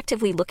who aren't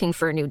actively looking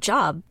for a new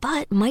job,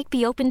 but might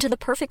be open to the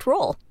perfect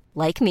role,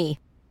 like me.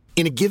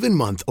 In a given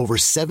month, over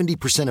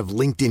 70% of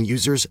LinkedIn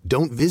users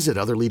don't visit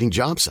other leading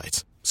job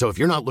sites. So if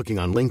you're not looking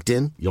on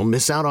LinkedIn, you'll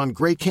miss out on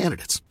great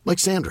candidates like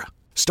Sandra.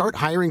 Start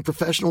hiring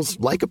professionals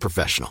like a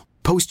professional.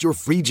 Post your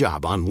free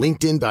job on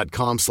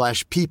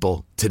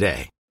linkedin.com/people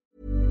today.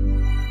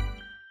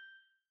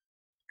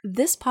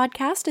 This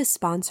podcast is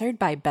sponsored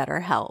by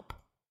BetterHelp.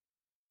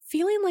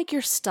 Feeling like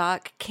you're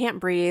stuck, can't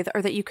breathe,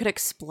 or that you could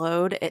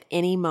explode at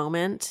any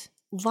moment?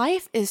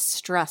 Life is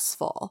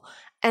stressful.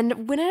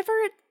 And whenever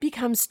it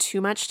becomes too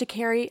much to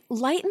carry,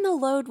 lighten the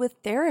load with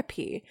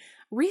therapy.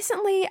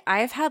 Recently,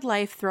 I've had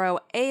life throw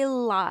a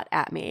lot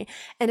at me,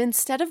 and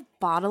instead of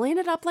bottling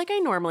it up like I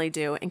normally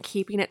do and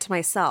keeping it to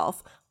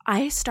myself,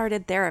 I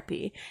started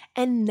therapy,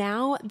 and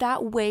now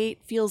that weight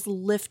feels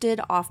lifted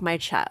off my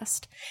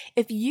chest.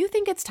 If you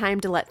think it's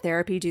time to let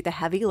therapy do the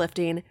heavy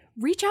lifting,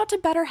 reach out to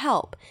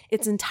BetterHelp.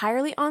 It's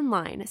entirely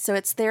online, so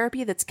it's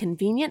therapy that's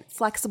convenient,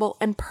 flexible,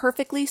 and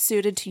perfectly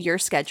suited to your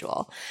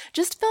schedule.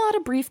 Just fill out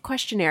a brief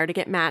questionnaire to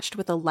get matched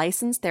with a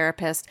licensed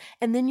therapist,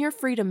 and then you're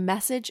free to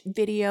message,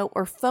 video,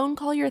 or phone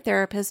call your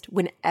therapist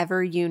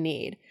whenever you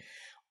need.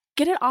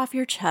 Get it off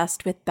your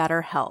chest with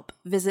BetterHelp.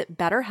 Visit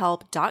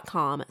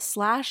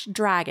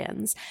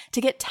betterhelp.com/dragons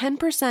to get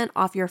 10%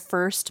 off your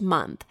first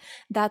month.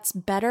 That's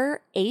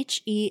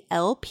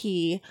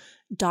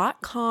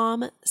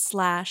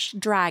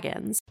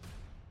betterhelp.com/dragons.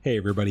 Hey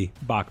everybody,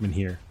 Bachman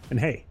here. And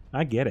hey,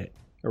 I get it.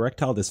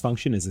 Erectile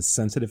dysfunction is a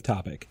sensitive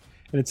topic,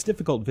 and it's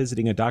difficult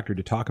visiting a doctor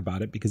to talk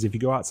about it because if you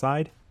go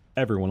outside,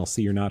 everyone will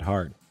see you're not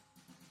hard.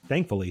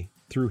 Thankfully,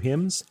 through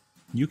HIMS,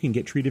 you can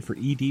get treated for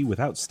ED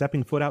without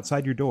stepping foot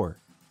outside your door.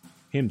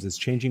 HIMS is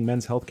changing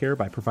men's healthcare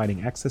by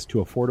providing access to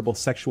affordable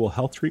sexual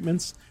health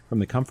treatments from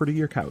the comfort of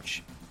your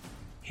couch.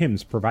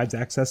 HIMS provides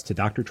access to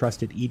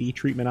doctor-trusted ED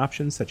treatment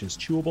options such as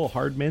chewable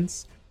hard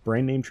mints,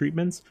 brand-name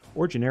treatments,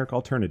 or generic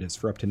alternatives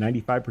for up to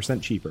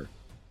 95% cheaper.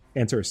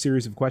 Answer a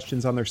series of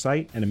questions on their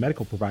site, and a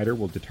medical provider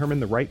will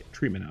determine the right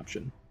treatment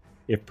option.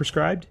 If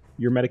prescribed,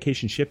 your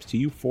medication ships to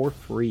you for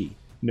free,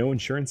 no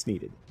insurance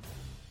needed.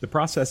 The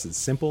process is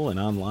simple and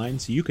online,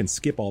 so you can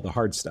skip all the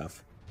hard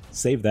stuff.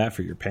 Save that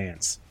for your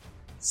pants.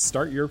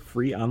 Start your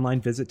free online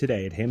visit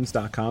today at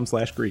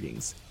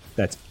hims.com/greetings.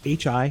 That's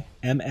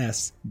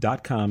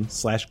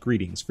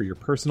HIMS.com/greetings for your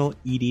personal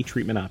ED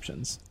treatment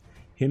options.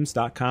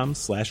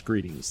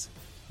 hims.com/greetings.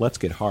 Let's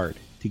get hard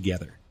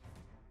together.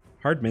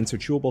 Hard mints are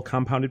chewable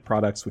compounded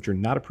products which are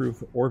not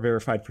approved or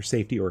verified for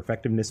safety or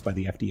effectiveness by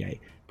the FDA.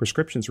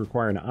 Prescriptions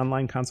require an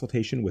online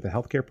consultation with a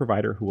healthcare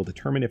provider who will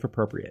determine if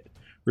appropriate.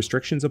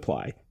 Restrictions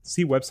apply.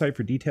 See website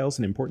for details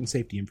and important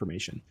safety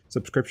information.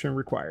 Subscription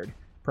required.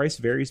 Price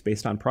varies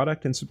based on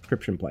product and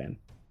subscription plan.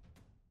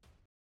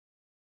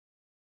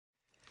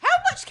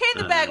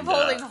 can the bag of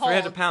holding hold?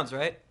 300 pounds,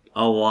 right?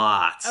 A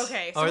lot.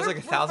 Okay. So Or it's like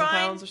 1,000 fine.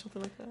 pounds or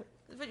something like that.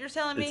 What you're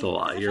telling me? It's a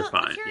lot. You're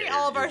fine. We carry Yeah,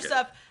 all of you're our good.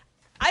 stuff.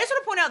 I just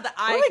want to point out that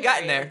I What do we got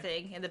carry in there?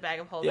 everything in the bag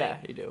of holding. Yeah,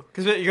 you do.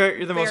 Because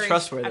you're the most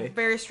trustworthy. I'm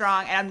very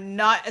strong, and I'm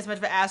not as much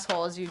of an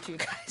asshole as you two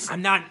guys.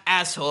 I'm not an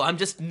asshole. I'm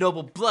just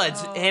noble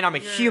bloods, and I'm a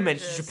human.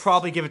 So you should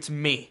probably give it to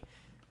me.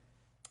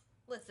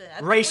 Listen,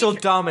 Racial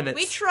dominance.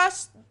 We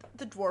trust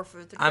the dwarf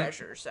with the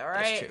treasures, all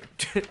right? That's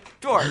true.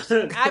 Dwarves.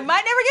 I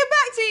might never get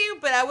back to you,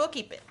 but I will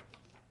keep it.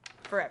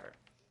 Forever.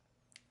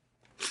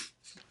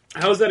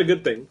 How is that a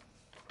good thing?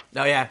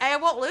 Oh, yeah. I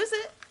won't lose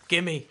it.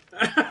 Gimme.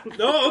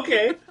 Oh,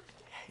 okay.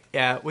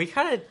 Yeah, we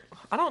kind of...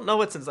 I don't know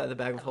what's inside the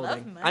bag of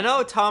holding. money. I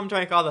know Tom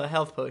drank all the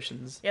health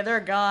potions. Yeah,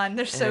 they're gone.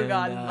 They're so And,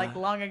 gone, like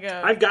long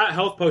ago. I've got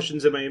health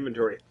potions in my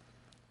inventory.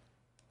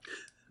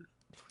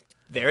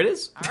 There it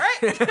is. All right.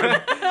 They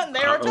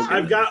were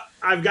talking.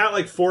 I've got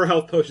like 4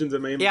 health potions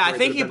in my inventory. Yeah, I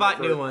think that you have bought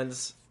been new for-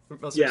 ones.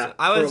 Most Yeah, recently.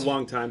 I was for a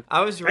long time.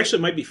 Actually,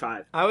 it might be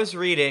 5. I was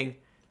reading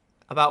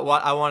about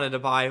what I wanted to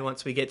buy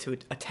once we get to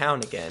a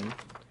town again.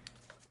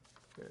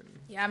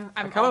 Yeah, I'm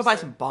I kind of want to buy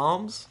some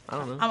bombs. I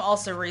don't know. I'm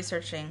also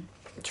researching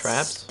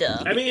Traps.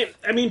 stuff. I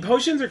mean,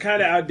 potions are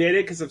kind of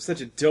outdated because I'm such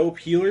a dope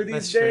healer these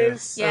That's true.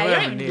 days. Yeah, you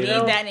don't even need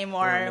that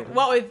anymore.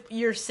 What with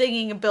your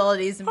singing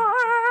abilities and your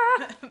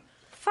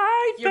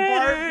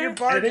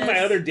bard. I think my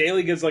other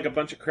daily gives like a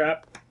bunch of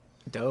crap.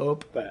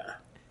 Dope. But,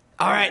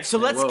 All right, so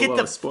let's get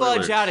the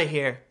spoilers. fudge out of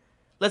here.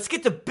 Let's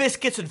get the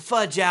biscuits and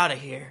fudge out of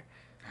here.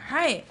 All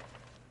right.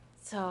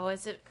 So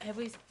have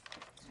we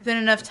spent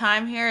enough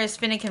time here? Is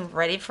Finnegan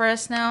ready for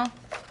us now?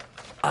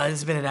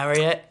 Has it been an hour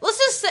yet? Let's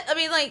just say,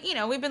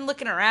 we've been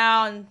looking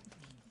around,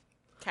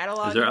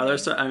 cataloging. Is there other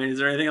things. stuff? I mean, is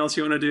there anything else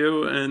you want to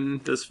do in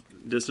this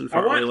distant I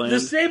faraway want land? the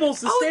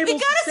stables. We gotta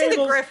see the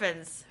stables.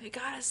 griffins. We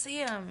gotta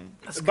see them.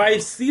 By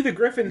see the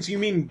griffins, you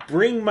mean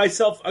bring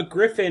myself a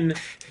griffin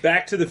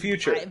back to the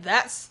future.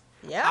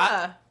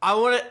 Yeah. I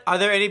want to. Are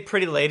there any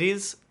pretty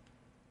ladies?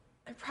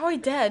 They're probably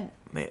dead.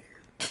 Man.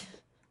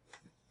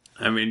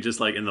 I mean, just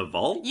like in the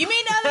vault? You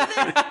mean other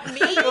than me?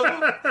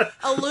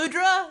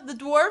 Aludra, the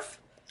dwarf?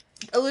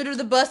 Aludra,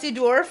 the busty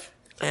dwarf?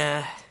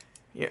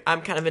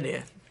 I'm kind of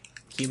into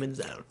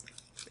humans out.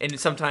 And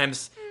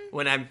sometimes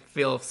when I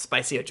feel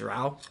spicy, a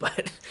drow.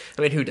 But,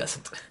 I mean, who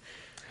doesn't?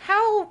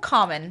 How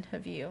common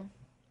have you?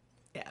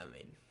 Yeah, I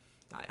mean,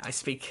 I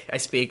speak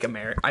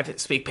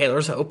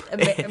Paler's Hope.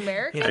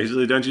 American?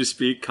 Actually, don't you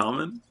speak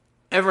common?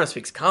 Everyone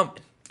speaks common.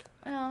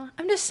 Well,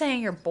 I'm just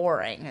saying you're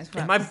boring.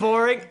 Am I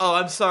boring? Oh,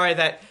 I'm sorry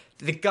that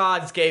the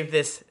gods gave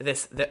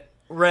the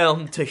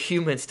realm to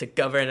humans to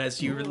govern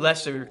as you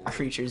lesser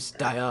creatures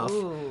die off.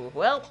 Ooh,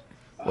 well.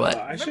 What?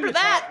 I should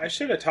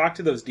have talked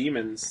to those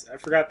demons. I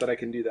forgot that I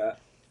can do that.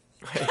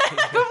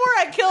 Before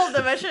I killed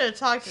them, I should have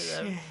talked to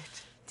them.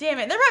 Damn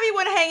it. There might be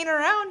one hanging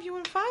around. You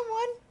want to find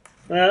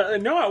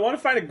one? No, I want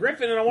to find a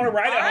griffin and I want to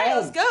ride it Alright, home.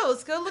 let's go.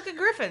 Let's go look at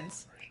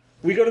griffins.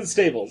 We go to the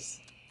stables.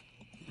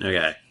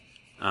 Okay.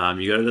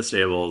 You go to the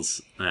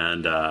stables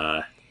and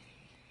they're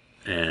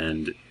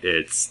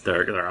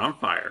on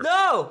fire.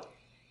 No!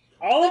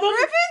 All of them?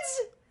 Griffins?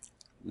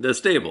 The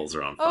stables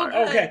are on fire.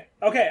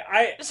 Okay.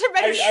 Just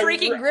imagine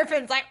shrieking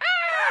griffins like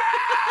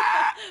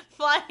ah!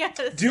 flying out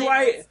of the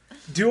stables.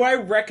 Do I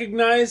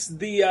recognize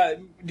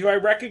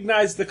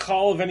the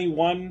call of any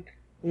one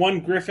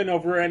griffin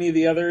over any of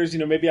the others? You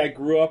know, maybe I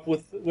grew up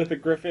with a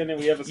griffin and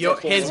we have a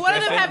special... Does one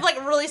of them have like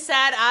really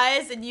sad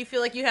eyes and you feel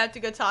like you have to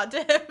go talk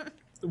to him?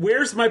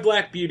 Where's my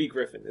black beauty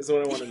griffin is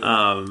what I want to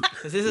know.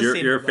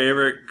 Your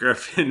favorite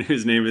griffin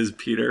whose name is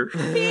Peter.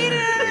 Peter!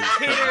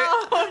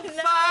 Oh, no.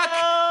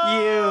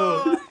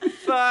 Fuck you!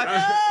 Fuck!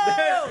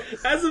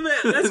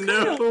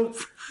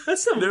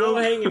 That's some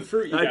low-hanging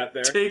fruit you got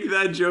there. Take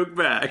that joke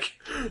back.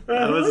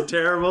 That was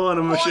terrible and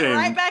I'm ashamed.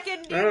 Right back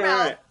into your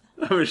mouth.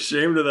 I'm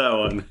ashamed of that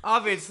one.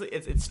 Obviously,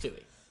 it's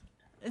Stewie.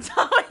 It's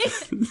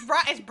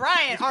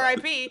Brian,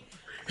 R.I.P.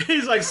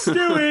 He's like,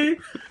 Stewie!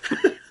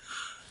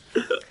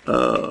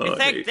 You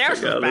think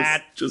theirs was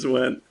bad? Just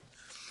went.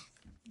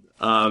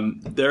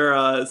 There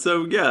are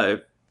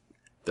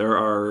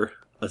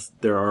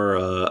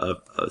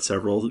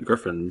several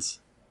griffins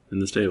in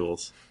the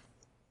stables.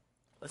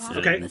 Let's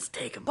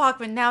take them.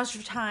 Bachman, now's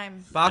your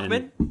time.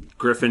 Bachman? And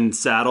griffin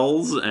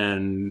saddles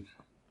and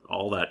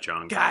all that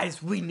junk.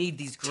 Guys, we need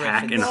these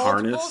griffins. Tack and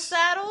harness. Multiple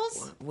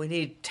saddles? We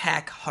need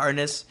tack,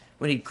 harness.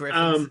 We need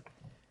griffins.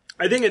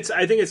 I think it's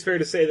fair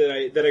to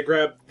say that I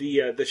grab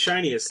the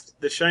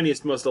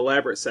shiniest, most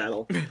elaborate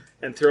saddle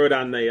and throw it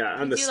on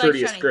the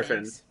sturdiest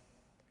griffin,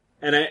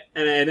 and I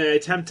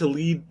attempt to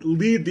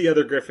lead the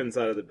other griffins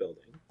out of the building.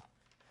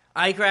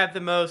 I grab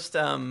the most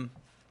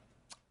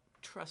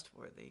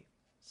trustworthy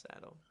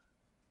saddle.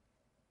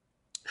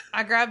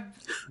 I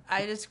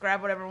just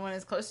grab whatever one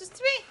is closest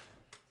to me.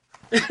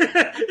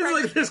 It's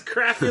like this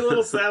crappy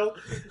little saddle.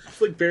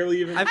 It's like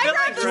barely even. I feel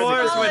like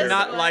dwarves would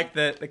not like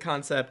the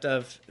concept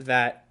of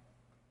that.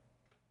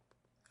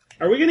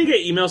 Are we gonna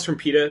get emails from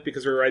PETA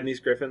because we're riding these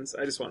griffins?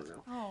 I just want to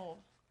know. Oh.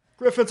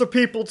 Griffins are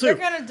people too. They're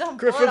gonna dump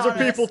Griffins blood are on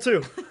people us.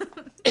 too.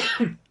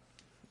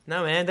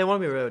 No, man, they want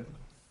to be rude.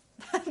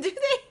 Do they?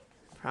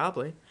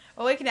 Probably.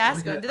 Well, we can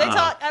ask them. Did they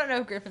talk? I don't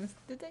know, Griffins.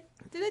 Did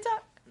they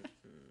talk?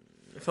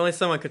 If only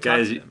someone could talk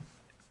to them.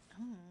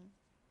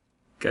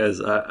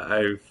 Guys,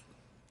 I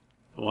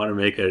want to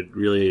make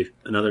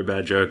another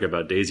bad joke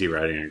about Daisy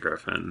riding a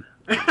griffin.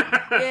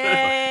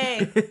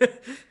 Yay!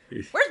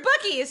 Where's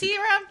Bucky? Is he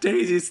around?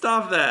 Daisy,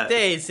 stop that!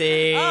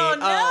 Daisy! Oh,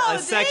 no, a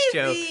sex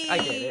joke. Daisy. I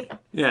get it.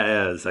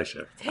 Yeah, a sex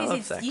joke. I love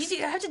Daisy, sex.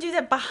 you have to do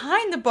that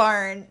behind the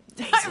barn.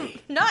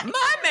 Daisy. Not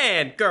My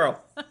man,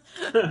 girl.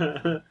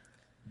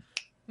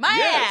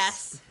 my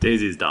ass.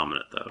 Daisy's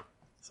dominant, though.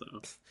 So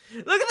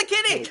Look at the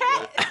kitty! The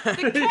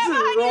cat behind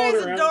you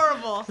is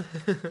adorable.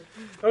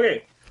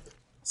 Okay,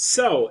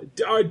 so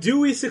do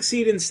we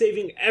succeed in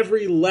saving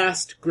every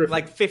last griffin?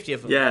 Like 50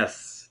 of them.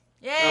 yes,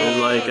 Yay!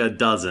 there's like a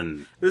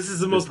dozen. This is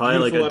the There's most probably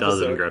like beautiful a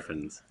dozen episode.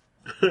 griffins.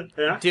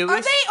 Yeah? Do we?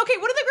 Are they okay?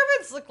 What do the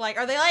griffins look like?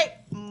 Are they like?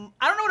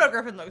 I don't know what a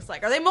griffin looks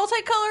like. Are they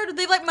multicolored? Are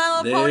they like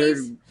My Little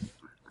Ponies?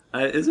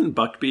 Isn't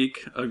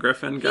Buckbeak a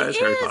griffin, guys?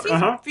 He Harry is.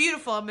 Potter. He's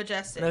beautiful and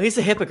majestic. No, he's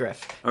a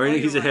hippogriff. Or he's a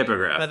you're right.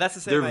 hippogriff. But that's the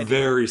same They're idea.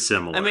 very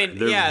similar. I mean,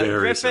 They're yeah, very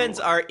griffins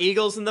similar. are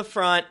eagles in the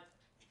front,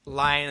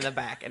 lion in the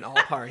back, and all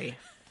party.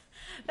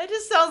 That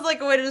just sounds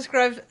like a way to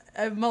describe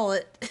a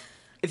mullet.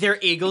 They're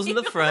eagles in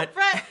the front.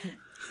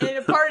 And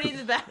a party in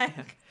the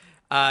back.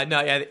 No,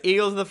 yeah, the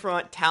eagles in the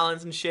front,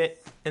 talons and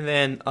shit, and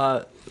then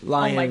lion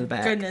Oh my in the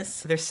back.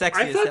 goodness. They're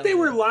sexy I as thought hell. they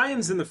were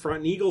lions in the front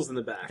and eagles in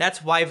the back.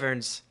 That's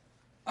wyverns.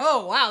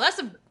 Oh wow, that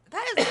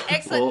is an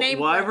excellent name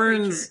for a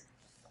creature.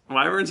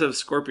 Wyverns have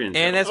scorpion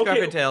tails. And that's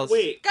scorpion tails.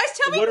 Wait, Guys,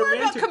 tell me what are more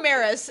about mantic-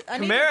 chimeras. I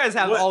need- Chimeras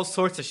have What? all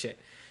sorts of shit.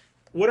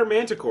 What are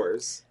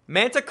manticores?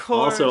 Manticores.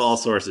 Also all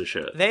sorts of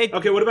shit. They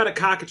Okay, what about a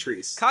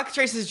cockatrice?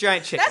 cockatrice is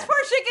giant chicken. That's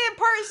part chicken and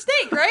part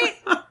steak, right?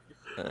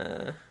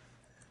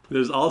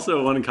 There's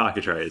also one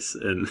cockatrice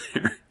in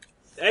there.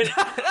 And,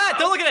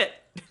 Don't look at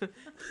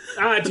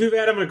it. too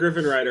bad I'm a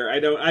griffin rider. I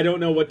don't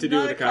know what to do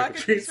Not with a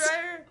cockatrice.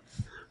 rider.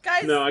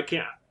 Guys, No, I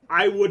can't.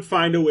 I would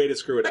find a way to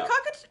screw it a up.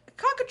 cockatrice.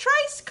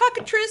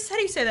 How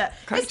do you say that?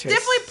 It's Cockatrice.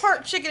 definitely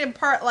part chicken and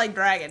part like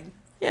dragon.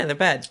 Yeah, they're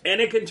bad.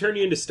 And it can turn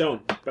you into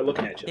stone by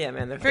looking at you. Yeah,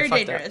 man, they're Very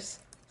fucked up. dangerous.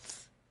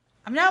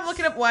 I'm now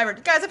looking up wyvern.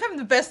 Guys, I'm having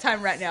the best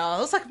time right now.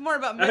 Let's talk more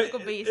about mythical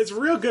beasts. It's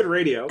real good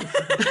radio.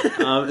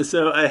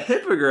 So a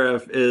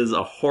hippogriff is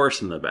a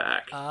horse in the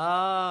back,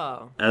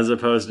 Oh. as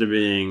opposed to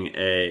being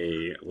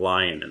a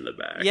lion in the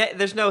back. Yeah,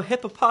 there's no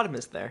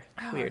hippopotamus there.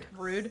 Weird.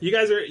 Rude. You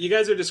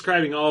guys are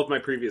describing all of my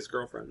previous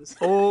girlfriends.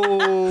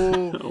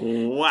 Oh.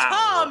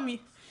 Wow.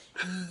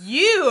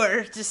 You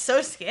are just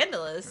so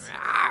scandalous.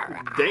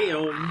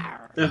 Damn.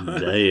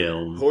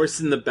 Damn. Horse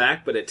in the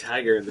back, but a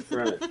tiger in the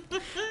front.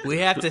 We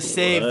have to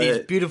save What? these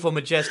beautiful,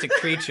 majestic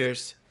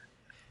creatures.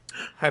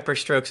 Hyper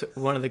strokes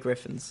one of the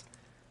griffins.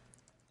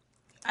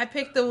 I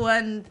picked the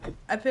one.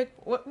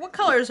 What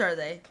colors are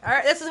they? All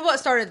right, this is what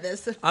started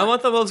this. I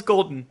want the most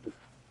golden.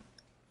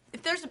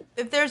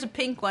 If there's a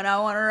pink one, I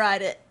want to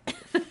ride it.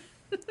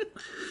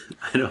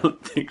 I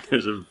don't think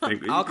there's a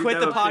pink. I'll quit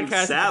the podcast if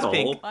it's saddle.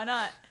 pink. Why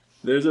not?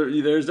 There's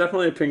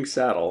definitely a pink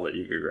saddle that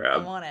you could I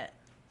grab. want it.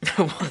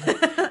 Luna's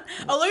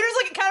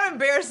like kind of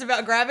embarrassed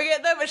about grabbing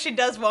it though, but she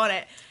does want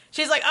it.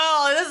 She's like,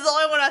 "Oh, this is the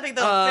only one I think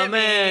that'll Oh fit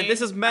man, me."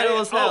 this is metal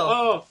as hell.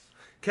 Oh,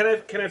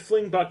 can I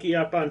fling Bucky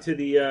up onto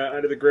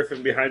the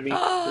griffin behind me?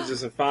 It's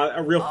just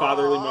a real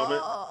fatherly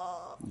moment.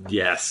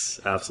 Yes,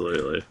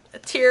 absolutely. A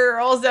tear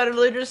rolls down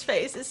Luna's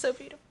face. It's so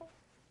beautiful.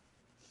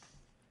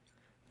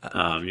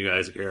 You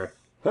guys are here.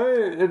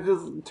 Hey, it's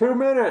just 2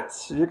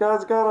 minutes. You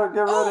guys gotta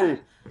get ready.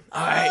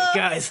 All right,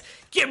 guys,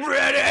 get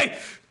ready.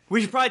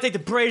 We should probably take the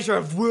brazier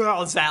of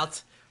worlds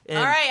out. And,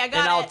 All right, I got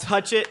and I'll it.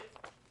 touch it.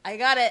 I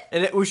got it.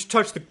 And then we should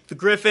touch the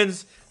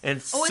griffins,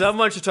 and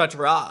someone should touch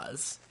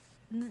Roz.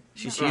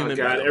 She's Oh human.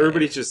 by god, the way.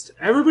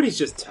 everybody's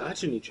just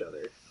touching each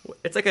other.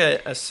 It's like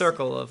a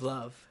circle of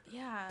love,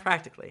 Yeah.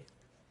 practically.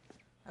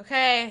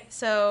 Okay,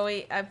 so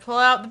I pull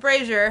out the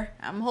brazier.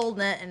 I'm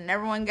holding it, and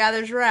everyone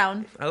gathers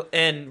around.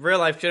 In real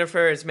life,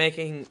 Jennifer is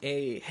making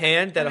a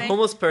hand that a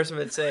homeless person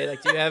would say,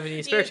 like, "Do you have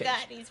any spare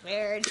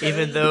change?"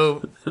 Even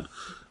though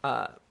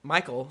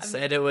Michael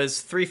said it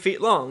was 3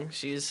 feet long,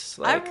 she's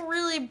like, I'm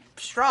really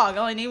strong.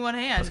 I only need one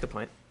hand. "That's a good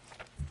point."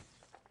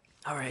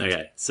 All right.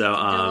 Okay, so Did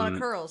a lot of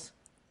curls.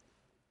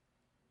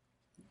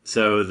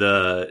 so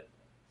the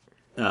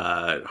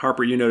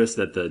Harper, you notice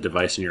that the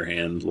device in your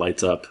hand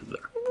lights up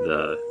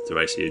the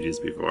device you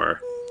used before,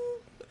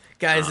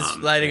 Guys, it's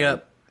lighting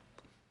up.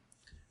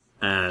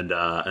 and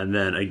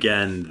then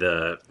again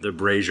the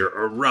brazier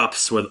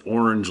erupts with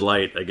orange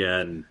light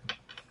again,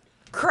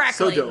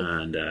 Crackling. So dope.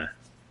 and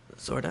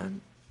Zordon.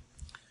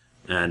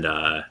 and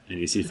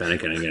you see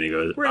Fennekin again. He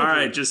goes, "All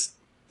right, just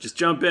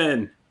jump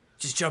in.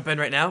 Just jump in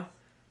right now.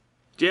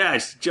 Yeah,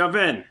 just jump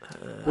in."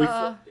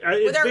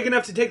 It's our- big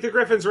enough to take the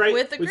griffins, right?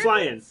 with the we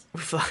fly in. We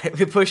fly.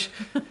 We push.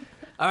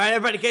 All right,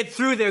 everybody, get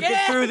through there.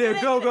 Get through there.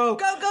 Go, go.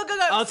 Go, go, go,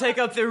 go. I'll take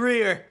up the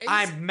rear.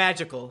 I'm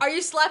magical. Are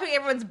you slapping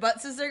everyone's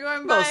butts as they're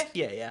going by?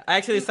 Yeah. I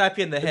actually slap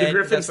you in the head.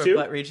 griffins That's where too?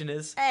 butt region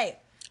is. Hey.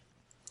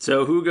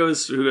 So who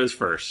goes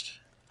first?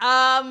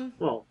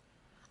 Well,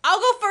 I'll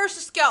go first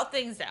to scout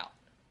things out.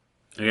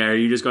 Okay, are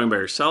you just going by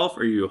yourself?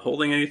 Are you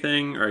holding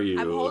anything? Are you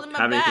I'm holding my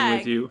have anything bag,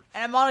 with you?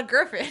 and I'm on a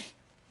griffin.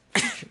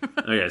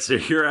 Okay,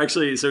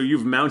 so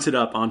you've mounted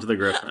up onto the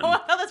griffin. Oh, I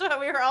thought that's what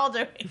we were all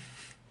doing.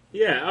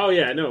 Yeah, oh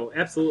yeah, no,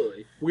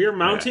 absolutely. We are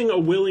mounting a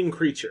willing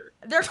creature.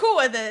 They're cool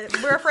with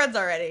it. We're friends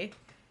already.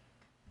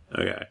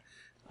 Okay.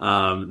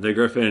 The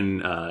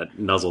griffin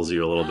nuzzles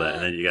you a little bit,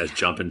 and then you guys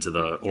jump into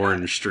the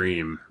orange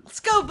stream. Let's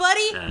go,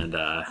 buddy. And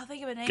I'll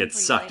think of a name get for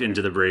you sucked later.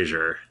 into the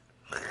brazier.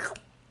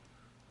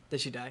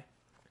 Did she die?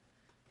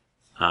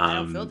 I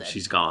don't feel dead.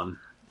 She's gone.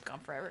 Gone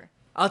forever.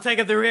 I'll take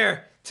up the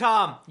rear.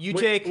 Tom, you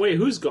take... Wait,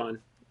 who's gone?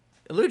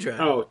 Eludra.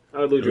 Oh,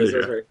 Eludra,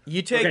 that's right.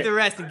 You take Okay. the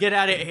rest and get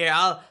out of here.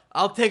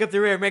 I'll take up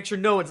the rear, make sure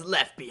no one's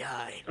left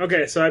behind.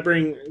 Okay, so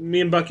me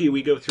and Bucky,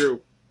 we go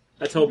through.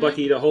 I told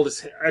Bucky to hold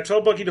his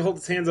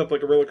hands up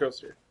like a roller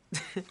coaster.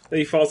 Then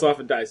he falls off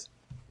and dies.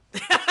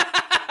 Yay!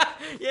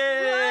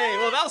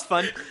 Well, that was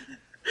fun.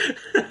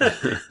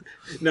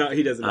 No,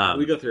 he doesn't.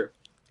 We go through.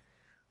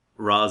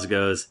 Roz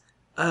goes,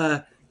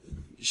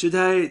 should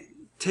I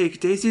take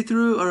Daisy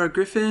through, or a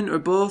griffin, or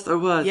both, or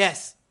what?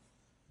 Yes.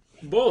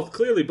 Both,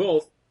 clearly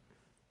both.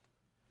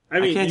 I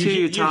mean, can't hear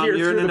you, Tom.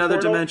 You're in another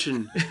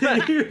dimension.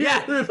 Through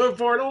the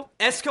portal?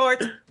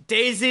 Escort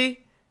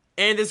Daisy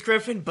and this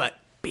griffin, but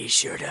be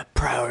sure to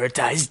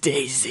prioritize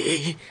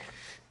Daisy.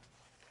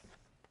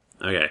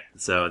 Okay,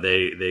 so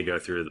they go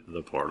through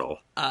the portal.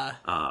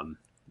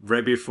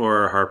 Right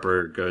before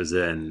Harper goes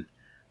in,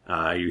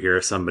 you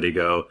hear somebody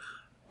go,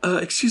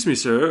 excuse me,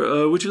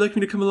 sir, would you like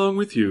me to come along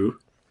with you?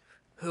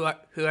 Who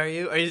are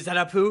you? Is that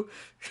Apu?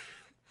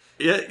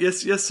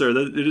 Yes, sir.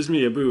 It is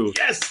me, Abu.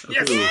 Yes,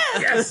 Abu.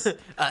 yes.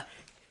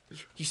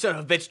 You son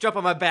of a bitch, jump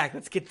on my back.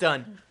 Let's get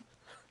done.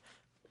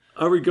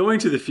 Are we going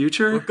to the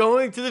future? We're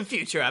going to the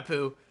future,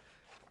 Apu.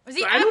 Was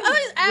he I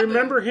don't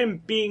remember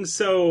him being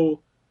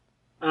so,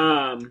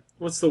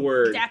 what's the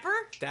word?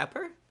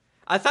 Dapper?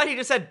 I thought he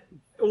just said...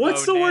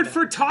 What's the word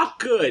for talk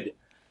good?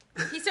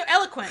 He's so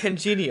eloquent.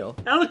 Congenial.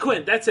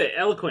 Eloquent, that's it,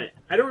 eloquent.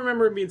 I don't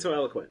remember him being so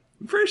eloquent.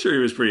 I'm pretty sure he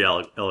was pretty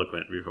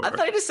eloquent before. I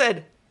thought he just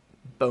said...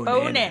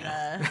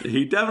 Bonana.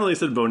 He definitely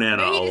said bonana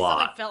Maybe he a just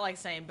lot. felt like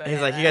saying bonana.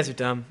 He's like, you guys are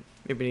dumb.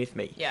 You're beneath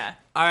me. Yeah.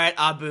 All right,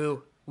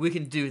 Abu, we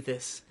can do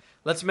this.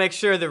 Let's make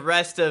sure the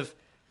rest of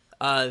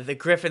the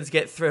griffins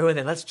get through, and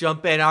then let's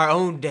jump in our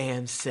own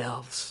damn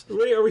selves.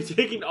 Wait, are we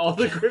taking all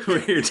the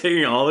griffins? You're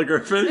taking all the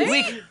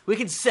griffins? We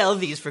can sell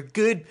these for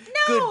good.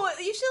 No,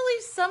 you should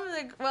leave some of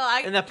the.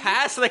 Well, In the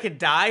past, so they can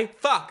die.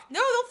 Fuck. No,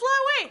 they'll fly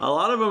away. A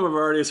lot of them have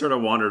already sort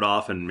of wandered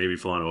off and maybe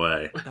flown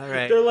away. All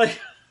right. They're like,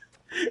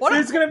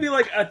 there's going to be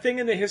like a thing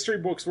in the history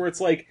books where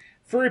it's like,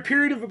 for a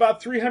period of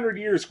about 300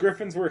 years,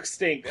 griffins were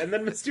extinct, and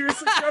then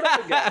mysteriously showed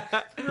up again.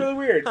 It's really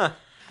weird. Huh.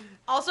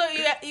 Also,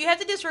 you have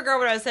to disregard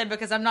what I said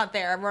because I'm not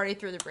there. I'm already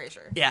through the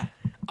brazier. Yeah.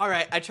 All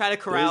right. I try to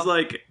corral. There's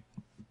like,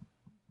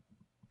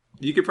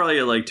 you could probably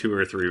get like 2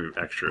 or 3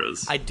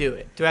 extras. I do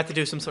it. Do I have to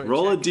do some sort of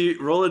roll check?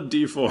 roll a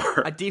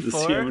d4. A D4? To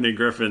see how many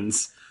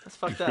griffins. That's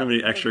fucked How up.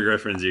 many extra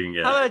griffins you can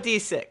get. How about a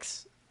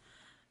D6?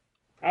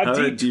 A How about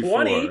a D20?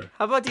 D4?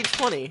 How about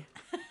D20?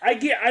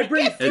 I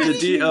bring 15. It's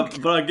a D,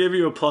 but I'll give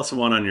you a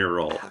 +1 on your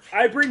roll.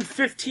 I bring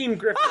 15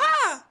 griffins.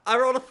 I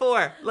rolled a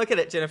 4. Look at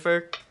it,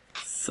 Jennifer.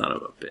 Son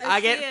of a bitch.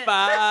 I get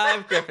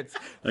 5 griffins.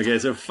 Okay,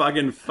 so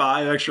fucking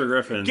 5 extra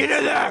griffins. Get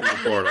in there! In the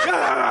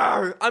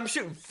portal. I'm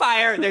shooting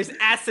fire. There's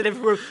acid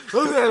everywhere.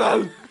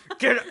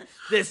 Get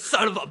this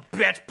son of a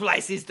bitch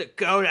place needs to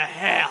go to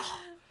hell.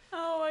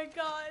 Oh my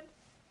god.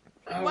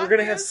 Oh, we're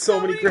gonna have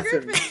so many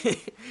griffins.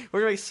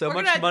 We're gonna make so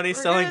much money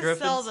selling gonna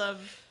griffins. Sell them.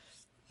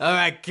 All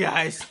right,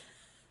 guys,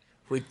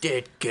 we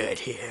did good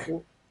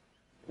here.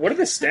 What are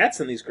the stats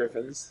on these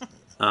griffins?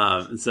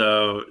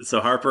 So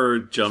Harper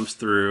jumps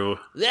through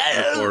the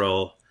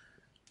portal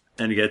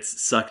and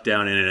gets sucked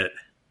down in it.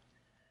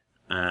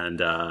 And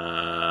But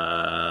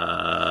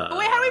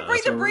wait, how do we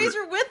bring the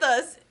brazier with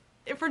us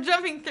if we're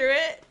jumping through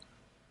it?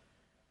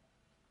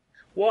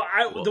 Well,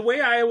 the way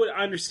I would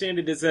understand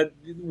it is that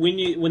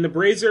when the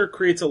brazier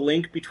creates a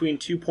link between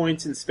 2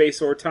 points in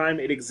space or time,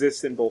 it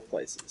exists in both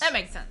places. That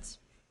makes sense.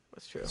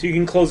 That's true. So you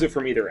can close it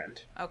from either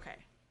end. Okay.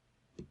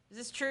 Is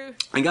this true?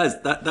 And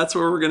guys, that's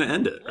where we're gonna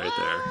end it right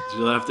there.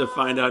 You'll have to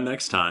find out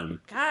next time,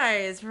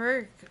 Guys,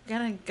 we're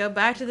gonna go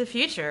back to the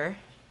future.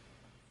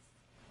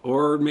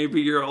 or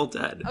maybe you're all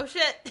dead. Oh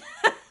shit.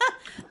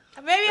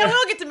 Maybe I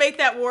will get to make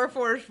that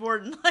Warforged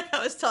Warden like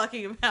I was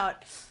talking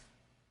about.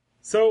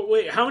 So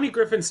wait, how many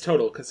griffins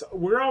total? Because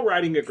we're all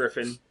riding a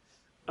griffin.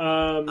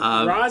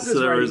 Roz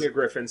is riding a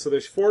griffin, so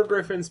there's 4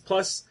 griffins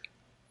plus.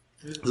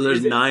 So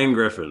there's 9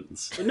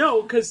 griffins.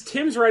 No, because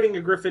Tim's riding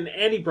a griffin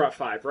and he brought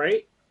 5,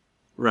 right?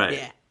 Right.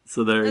 Yeah.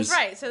 So there's. That's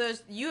right. So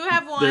you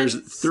have 1. There's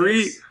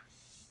 3. 6,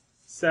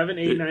 7,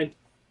 8, 9.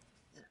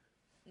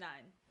 9.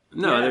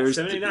 No, Yeah, there's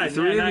 7, 8, 9.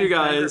 3 Yeah, of you 9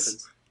 guys.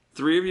 griffins.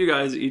 3 of you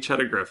guys each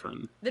had a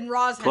griffin. Then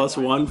Roz had Plus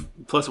 1.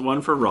 plus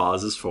 1 for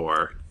Roz is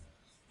 4,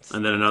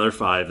 and then another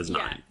 5 is 9.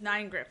 Yeah,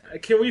 9 griffins.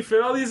 Can we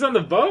fit all these on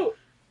the boat?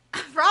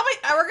 Probably.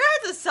 We're gonna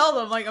have to sell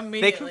them like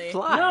immediately. They can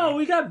fly. No,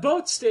 we got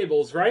boat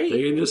stables, right?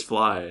 They can just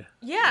fly.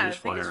 Yeah,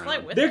 just they fly can just fly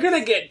around. with They're us.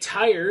 gonna get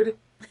tired.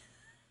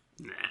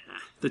 Nah.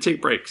 They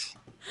take breaks.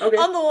 Okay.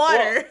 On the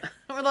water.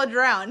 Where they'll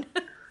drown.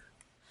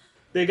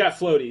 They got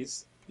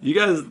floaties. You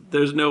guys,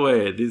 there's no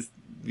way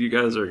you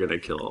guys are gonna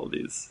kill all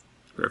these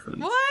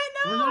griffins. What?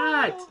 No. We're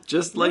not.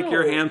 Just like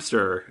your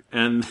hamster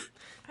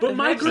But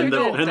my griffin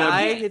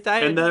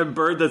and that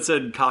bird that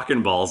said cock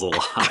and balls a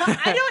lot.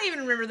 I don't even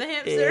remember the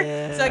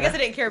hamster, so I guess I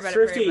didn't care about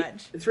it very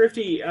much.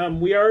 Thrifty,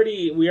 we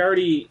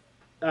already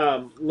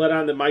let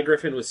on that my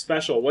griffin was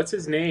special. What's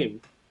his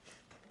name?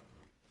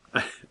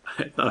 I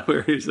thought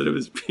you said it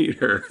was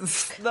Peter.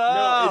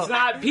 No, it's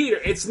not Peter.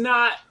 It's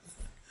not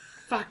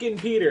fucking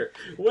Peter.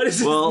 What is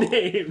his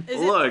name?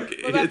 Look,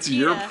 it's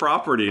your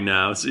property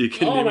now, so you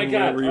can name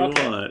whatever you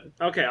want.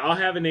 Okay, I'll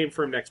have a name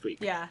for him next week.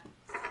 Yeah.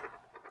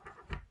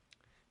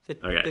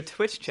 The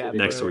Twitch chat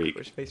next broke, week,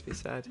 which makes me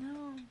sad.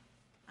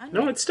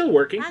 No, it's still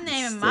working. I'm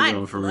naming Still mine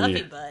going for Fluffy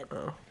me. Butt.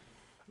 Oh,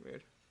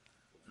 weird.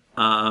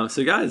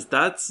 So guys,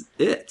 that's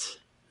it.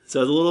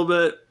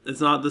 So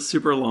it's not the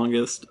super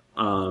longest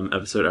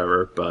episode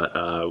ever, but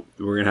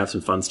we're gonna have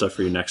some fun stuff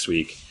for you next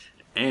week.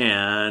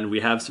 And we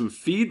have some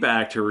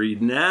feedback to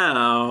read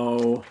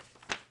now.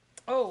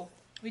 Oh,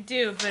 we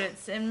do, but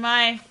it's in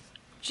my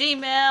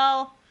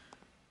Gmail.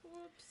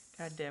 Whoops.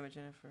 God damn it,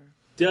 Jennifer.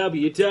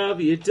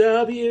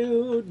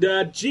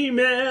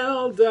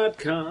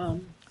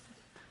 www.gmail.com.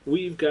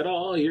 We've got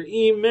all your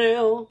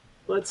email.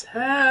 Let's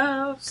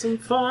have some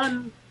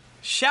fun.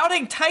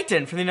 Shouting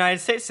Titan from the United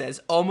States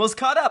says, almost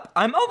caught up.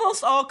 I'm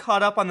almost all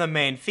caught up on the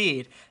main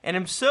feed, and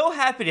I'm so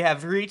happy to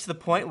have reached the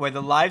point where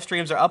the live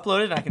streams are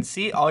uploaded and I can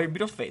see all your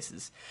beautiful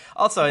faces.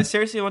 Also, I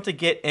seriously want to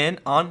get in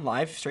on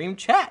live stream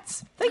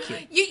chats. Thank you.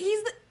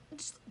 He's the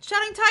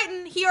Shouting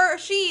Titan. He or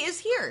she is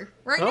here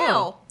right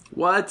now.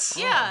 What?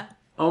 Yeah.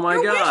 Oh my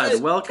Your God!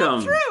 wishes Welcome.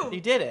 come true.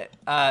 You did it.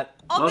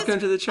 Welcome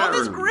to the chat on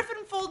this room.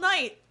 griffinful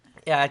night.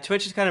 Yeah,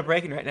 Twitch is kind of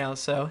breaking right now,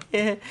 so.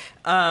 I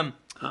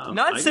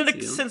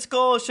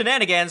Nonsensical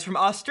Shenanigans from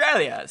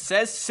Australia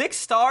says 6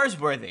 stars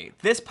worthy.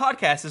 This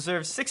podcast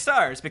deserves 6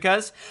 stars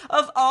because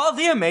of all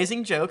the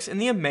amazing jokes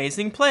and the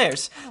amazing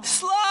players.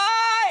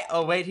 Sly!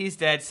 Oh, wait, he's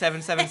dead.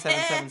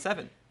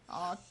 77777.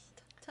 Aw,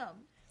 Tom.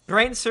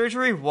 Brain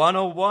Surgery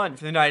 101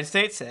 from the United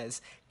States says,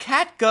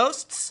 Cat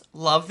Ghosts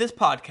love this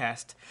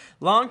podcast.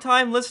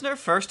 Long-time listener,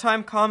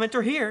 first-time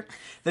commenter here.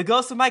 The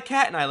ghost of my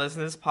cat and I listen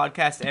to this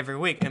podcast every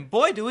week, and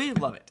boy, do we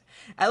love it.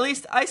 At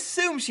least I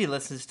assume she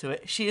listens to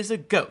it. She is a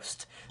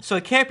ghost, so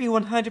I can't be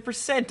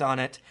 100% on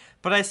it,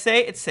 but I say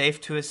it's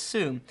safe to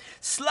assume.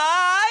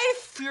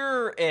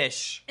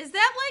 Sly-ish. Is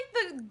that like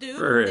the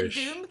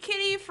Doom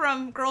kitty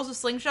from Girls with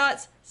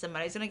Slingshots?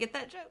 Somebody's gonna get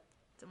that joke.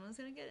 Someone's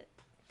gonna get it.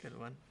 Good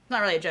one.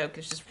 Not really a joke,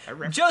 it's just a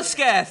reference.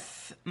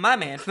 Josketh, my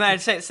man from the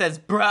United States, says,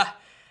 bruh,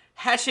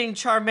 hatching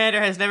Charmander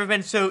has never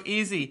been so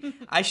easy.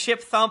 I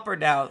ship Thumper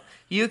now.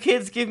 You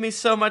kids give me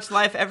so much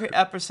life every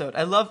episode.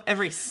 I love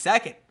every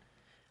second.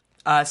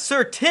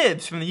 Sir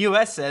Tibbs from the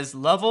U.S. says,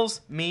 levels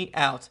me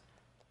out.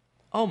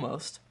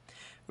 Almost.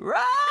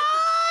 Right,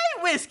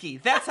 whiskey.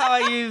 That's how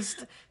I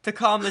used to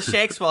calm the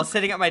shakes while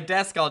sitting at my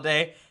desk all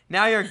day.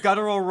 Now your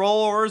guttural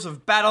roars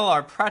of battle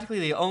are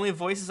practically the only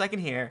voices I can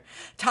hear.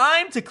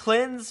 Time to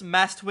cleanse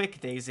Mastwick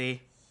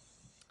Daisy.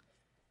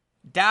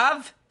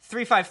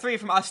 Dav353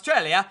 from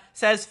Australia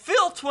says,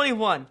 Phil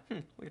 21.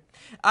 Weird.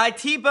 I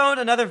T-boned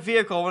another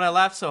vehicle when I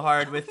laughed so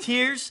hard with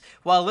tears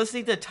while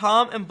listening to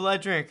Tom and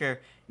Blood Drinker.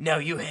 No,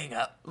 you hang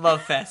up.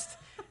 Love fest.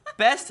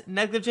 Best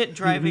negligent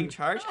driving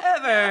charge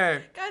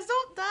ever. Guys,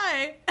 don't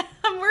die.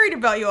 I'm worried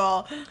about you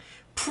all.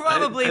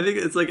 Probably. I think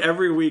it's like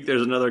every week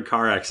there's another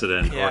car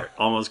accident or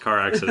almost car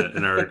accident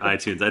in our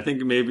iTunes. I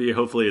think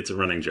hopefully it's a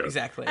running joke.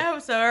 Exactly. I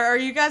hope so. Or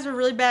you guys are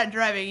really bad at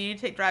driving. You need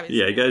to take driving.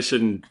 Yeah, you guys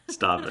shouldn't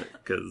stop it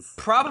because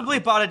Probably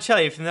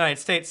Botticelli from the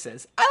United States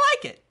says, I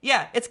like it.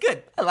 Yeah, it's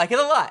good. I like it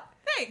a lot.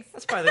 Thanks.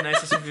 That's probably the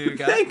nicest review we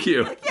got. Thank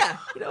you. Like, yeah,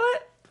 you know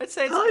what? I'd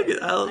say it's I like good.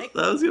 it.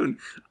 That was good.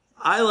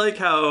 I like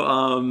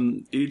how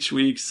each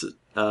week's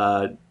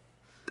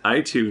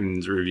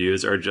iTunes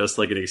reviews are just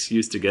like an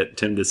excuse to get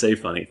Tim to say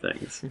funny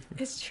things.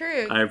 It's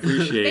true. I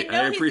appreciate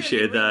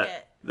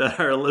that. That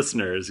our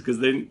listeners, because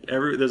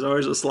there's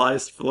always a sly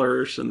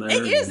flourish in there.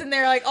 It is in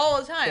there like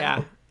all the time.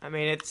 Yeah. I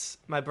mean, it's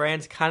my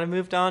brand's kind of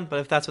moved on, but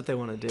if that's what they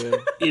want to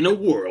do. In a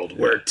world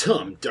where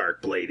Tom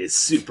Darkblade is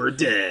super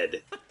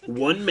dead,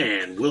 one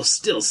man will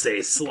still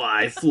say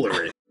sly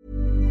flourish.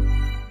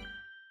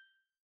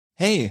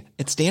 Hey,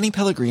 it's Danny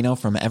Pellegrino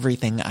from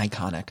Everything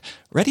Iconic.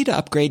 Ready to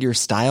upgrade your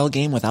style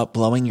game without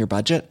blowing your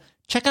budget?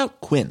 Check out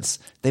Quince.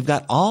 They've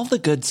got all the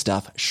good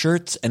stuff,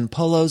 shirts and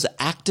polos,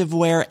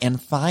 activewear, and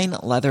fine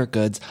leather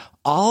goods,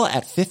 all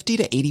at 50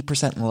 to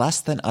 80% less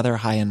than other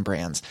high-end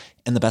brands.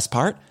 And the best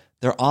part?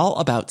 They're all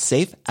about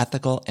safe,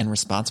 ethical, and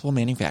responsible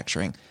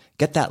manufacturing.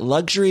 Get that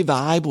luxury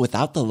vibe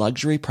without the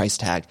luxury price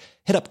tag.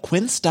 Hit up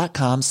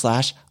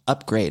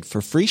quince.com/upgrade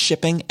for free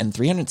shipping and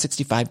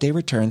 365-day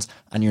returns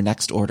on your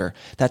next order.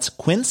 That's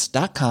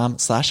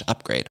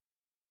quince.com/upgrade.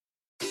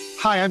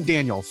 Hi, I'm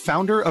Daniel,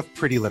 founder of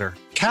Pretty Litter.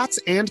 Cats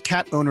and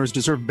cat owners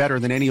deserve better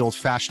than any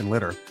old-fashioned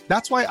litter.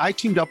 That's why I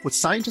teamed up with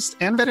scientists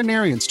and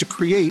veterinarians to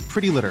create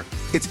Pretty Litter.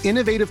 Its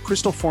innovative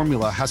crystal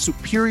formula has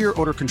superior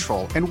odor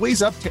control and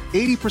weighs up to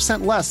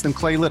 80% less than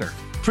clay litter.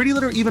 Pretty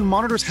Litter even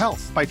monitors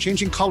health by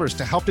changing colors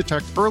to help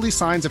detect early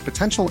signs of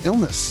potential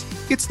illness.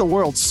 It's the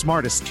world's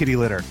smartest kitty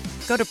litter.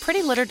 Go to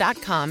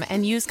prettylitter.com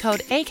and use code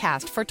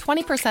ACAST for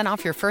 20%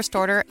 off your first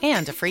order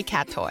and a free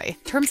cat toy.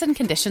 Terms and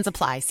conditions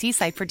apply. See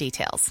site for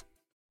details.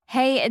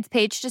 Hey, it's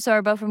Paige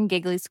DeSorbo from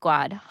Giggly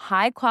Squad.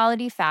 High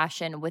quality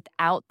fashion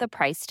without the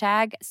price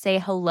tag. Say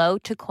hello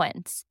to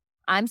Quince.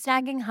 I'm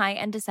snagging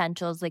high-end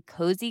essentials like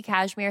cozy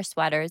cashmere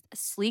sweaters,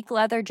 sleek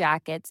leather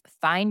jackets,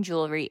 fine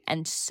jewelry,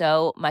 and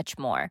so much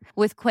more.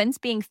 With Quince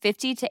being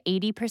 50 to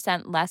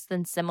 80% less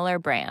than similar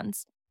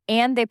brands.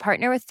 And they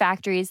partner with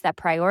factories that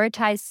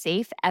prioritize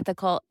safe,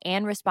 ethical,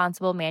 and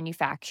responsible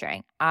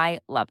manufacturing. I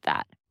love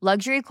that.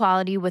 Luxury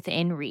quality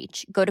within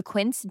reach. Go to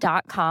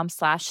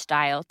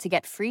quince.com/style to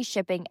get free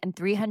shipping and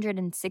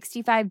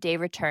 365-day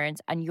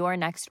returns on your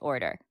next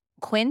order.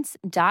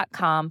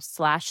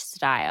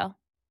 Quince.com/style.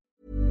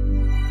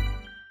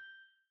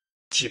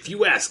 If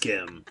you ask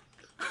him.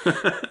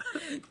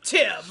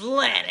 Tim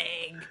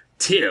Lanning.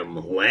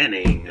 Tim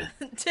Lanning.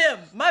 Tim,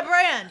 my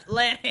brand,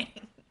 Lanning.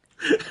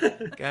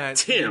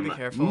 Guys, Tim, be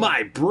careful.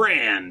 my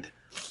brand.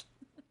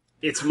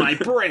 It's my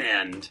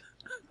brand.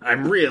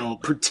 I'm real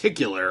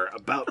particular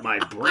about my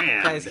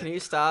brand. Guys, can you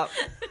stop?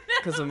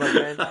 Because of my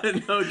brand.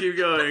 No, keep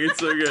going. It's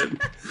so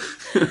good.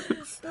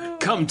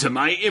 Come to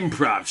my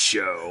improv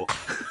show.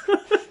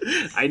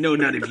 I know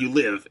none of you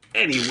live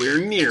anywhere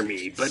near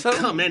me, but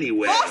come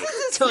anyway.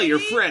 Tell your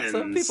friends.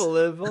 Some people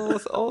live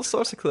all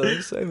sorts of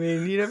clothes. I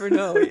mean, you never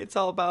know. It's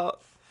all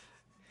about.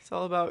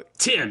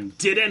 Tim,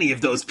 did any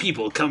of those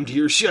people come to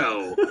your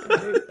show?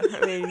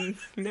 I mean,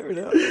 you never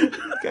know. You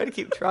gotta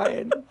keep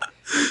trying.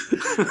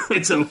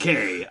 It's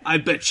okay. I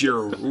bet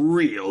you're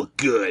real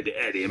good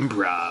at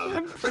improv.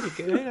 I'm pretty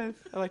good.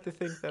 I like to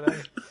think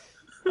that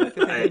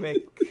I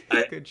make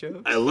good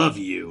jokes. I love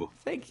you.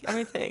 Thanks. I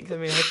mean, I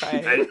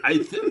try.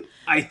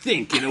 I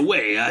think, in a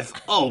way, I've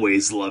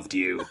always loved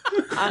you.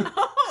 Wow.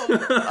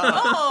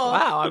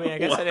 I mean, I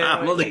guess I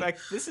didn't really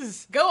expect. This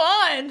is. Go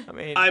on. I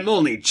mean, I'm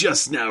only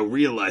just now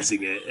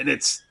realizing it, and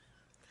it's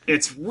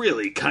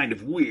really kind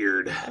of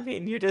weird. I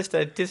mean, you're just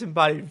a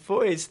disembodied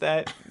voice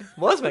that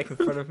was making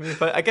fun of me,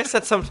 but I guess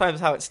that's sometimes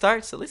how it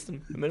starts, at least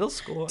in middle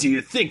school. Do you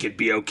think it'd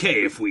be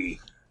okay if we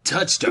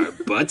touched our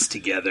butts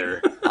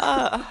together?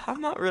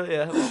 I'm not really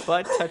a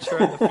butt toucher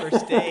on the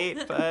first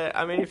date, but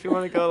I mean, if you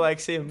want to go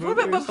see a movie,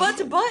 What about butt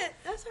to butt?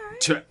 That's all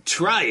right.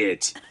 Try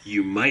it.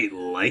 You might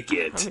like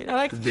it. I mean, I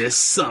like this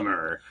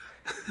summer.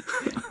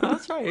 I'll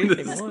try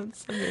anything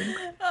once. I mean,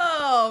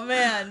 Oh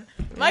man,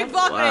 Mike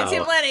Bachman and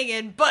Tim Lanning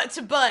in butt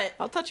to butt.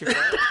 I'll touch your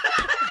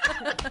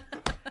butt.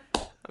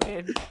 I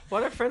mean,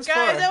 what are friends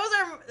Guys, for? that was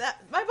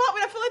Mike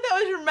Bachman. I feel like that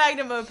was your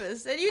magnum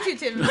opus, and you too,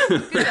 Tim.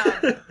 Good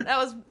job.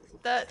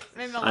 That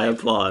made my life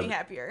applaud. be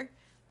happier.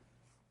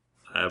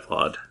 I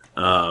applaud.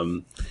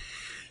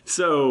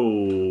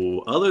 So,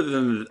 other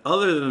than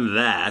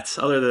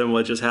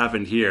what just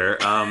happened here,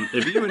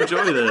 if you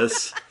enjoy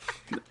this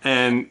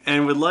and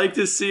would like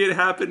to see it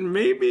happen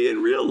maybe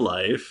in real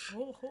life,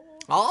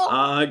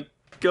 go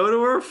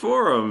to our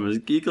forums,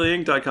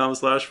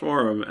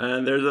 geeklyinc.com/forum,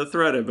 and there's a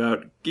thread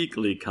about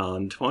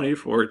GeeklyCon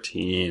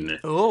 2014.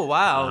 Oh,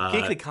 wow.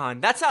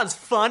 GeeklyCon. That sounds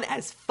fun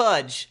as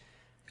fudge.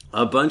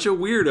 A bunch of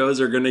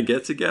weirdos are going to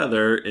get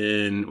together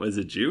in, was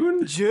it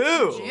June?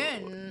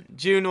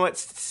 June,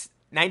 what's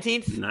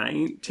 19th?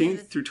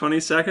 19th through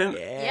 22nd?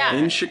 Yeah.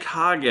 In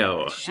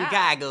Chicago.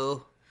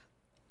 Chicago.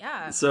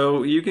 Yeah.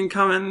 So you can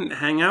come and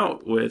hang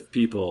out with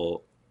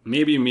people.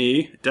 Maybe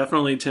me.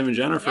 Definitely Tim and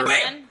Jennifer.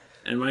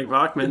 And Mike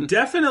Bachman.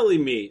 Definitely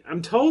me.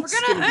 I'm told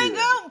We're gonna hang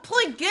out and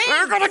play games.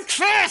 We're gonna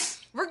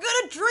kiss. We're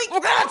gonna drink. We're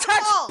gonna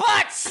touch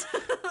butts.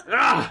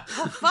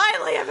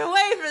 Finally, I've been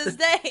waiting for this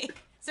day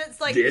since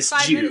This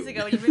 5 June. minutes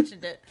ago when you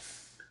mentioned it.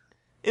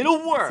 In a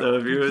world So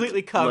if you would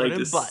completely covered like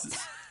in to butts.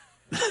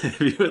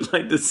 If you would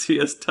like to see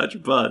us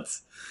touch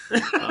butts.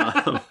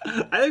 I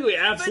think we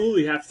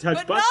absolutely have to touch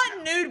But butts.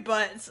 not nude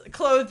butts,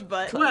 clothed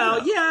butts.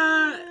 Well,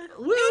 yeah.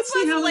 We'll Nude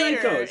see how butts that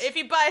later goes. if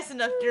you buy us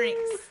enough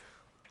drinks.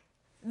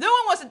 No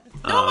one wants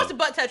to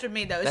butt touch with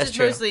me though. It's That's just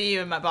true. mostly you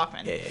and my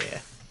Bachman.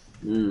 Yeah.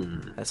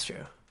 That's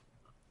true.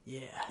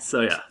 Yeah.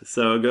 So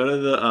go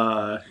to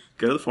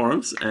the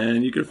forums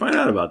and you can find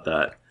out about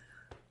that.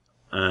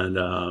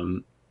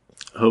 And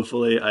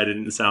hopefully I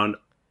didn't sound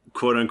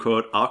quote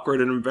unquote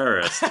awkward and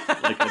embarrassed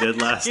like I did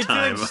last You're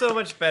time. doing so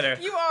much better.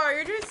 You are.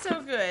 You're doing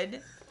so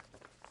good.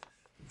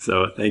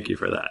 So thank you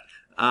for that.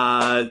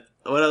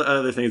 What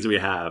other things do we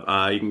have?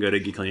 You can go to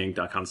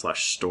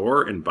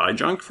geeklyinc.com/store and buy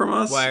junk from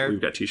us. Where? We've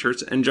got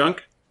t-shirts and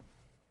junk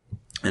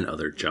and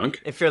other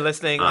junk. If you're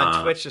listening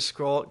on Twitch, just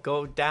go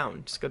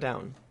down. Just go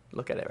down.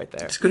 Look at it right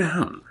there. Just go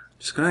down.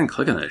 Just go down and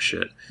click on that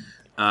shit.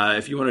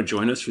 If you want to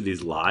join us for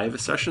these live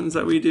sessions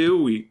that we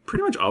do, we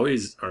pretty much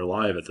always are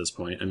live at this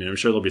point. I mean, I'm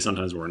sure there'll be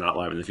sometimes where we're not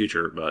live in the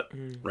future, but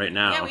right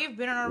now, we've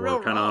been on a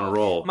we're kind of on a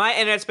roll. My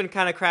internet's been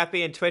kind of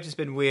crappy and Twitch has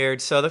been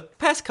weird, so the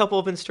past couple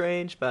have been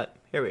strange, but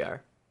here we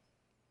are.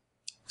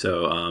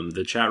 So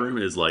the chat room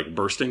is like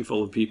bursting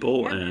full of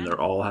people, and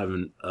they're all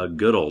having a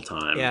good old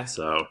time. Yeah.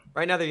 So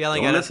right now they're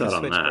yelling at us because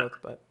Twitch broke,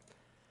 but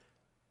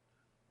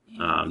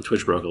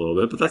Twitch broke a little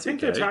bit, but that's I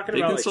think okay. they're talking They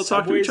about can like still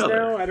talk to each Subways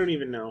other. now. I don't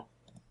even know.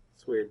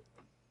 It's weird.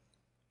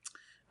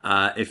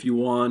 If you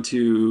want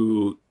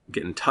to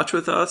get in touch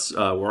with us,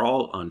 we're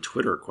all on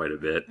Twitter quite a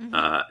bit.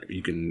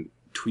 You can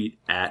tweet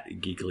at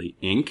Geekly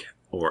Inc.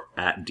 or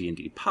at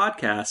D&D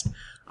Podcast.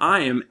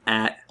 I am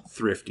at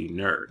Thrifty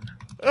Nerd.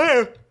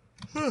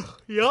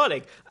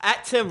 Yawning.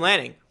 At Tim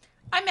Lanning.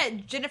 I'm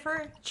at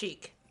Jennifer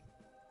Cheek.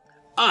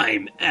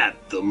 I'm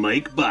at the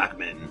Mike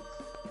Bachman.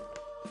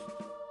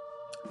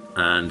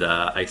 And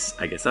I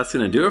guess that's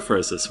going to do it for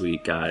us this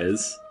week,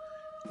 guys.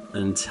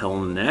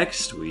 Until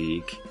next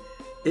week,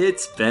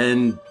 it's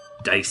been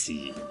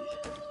dicey.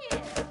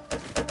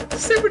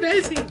 Super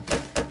dicey.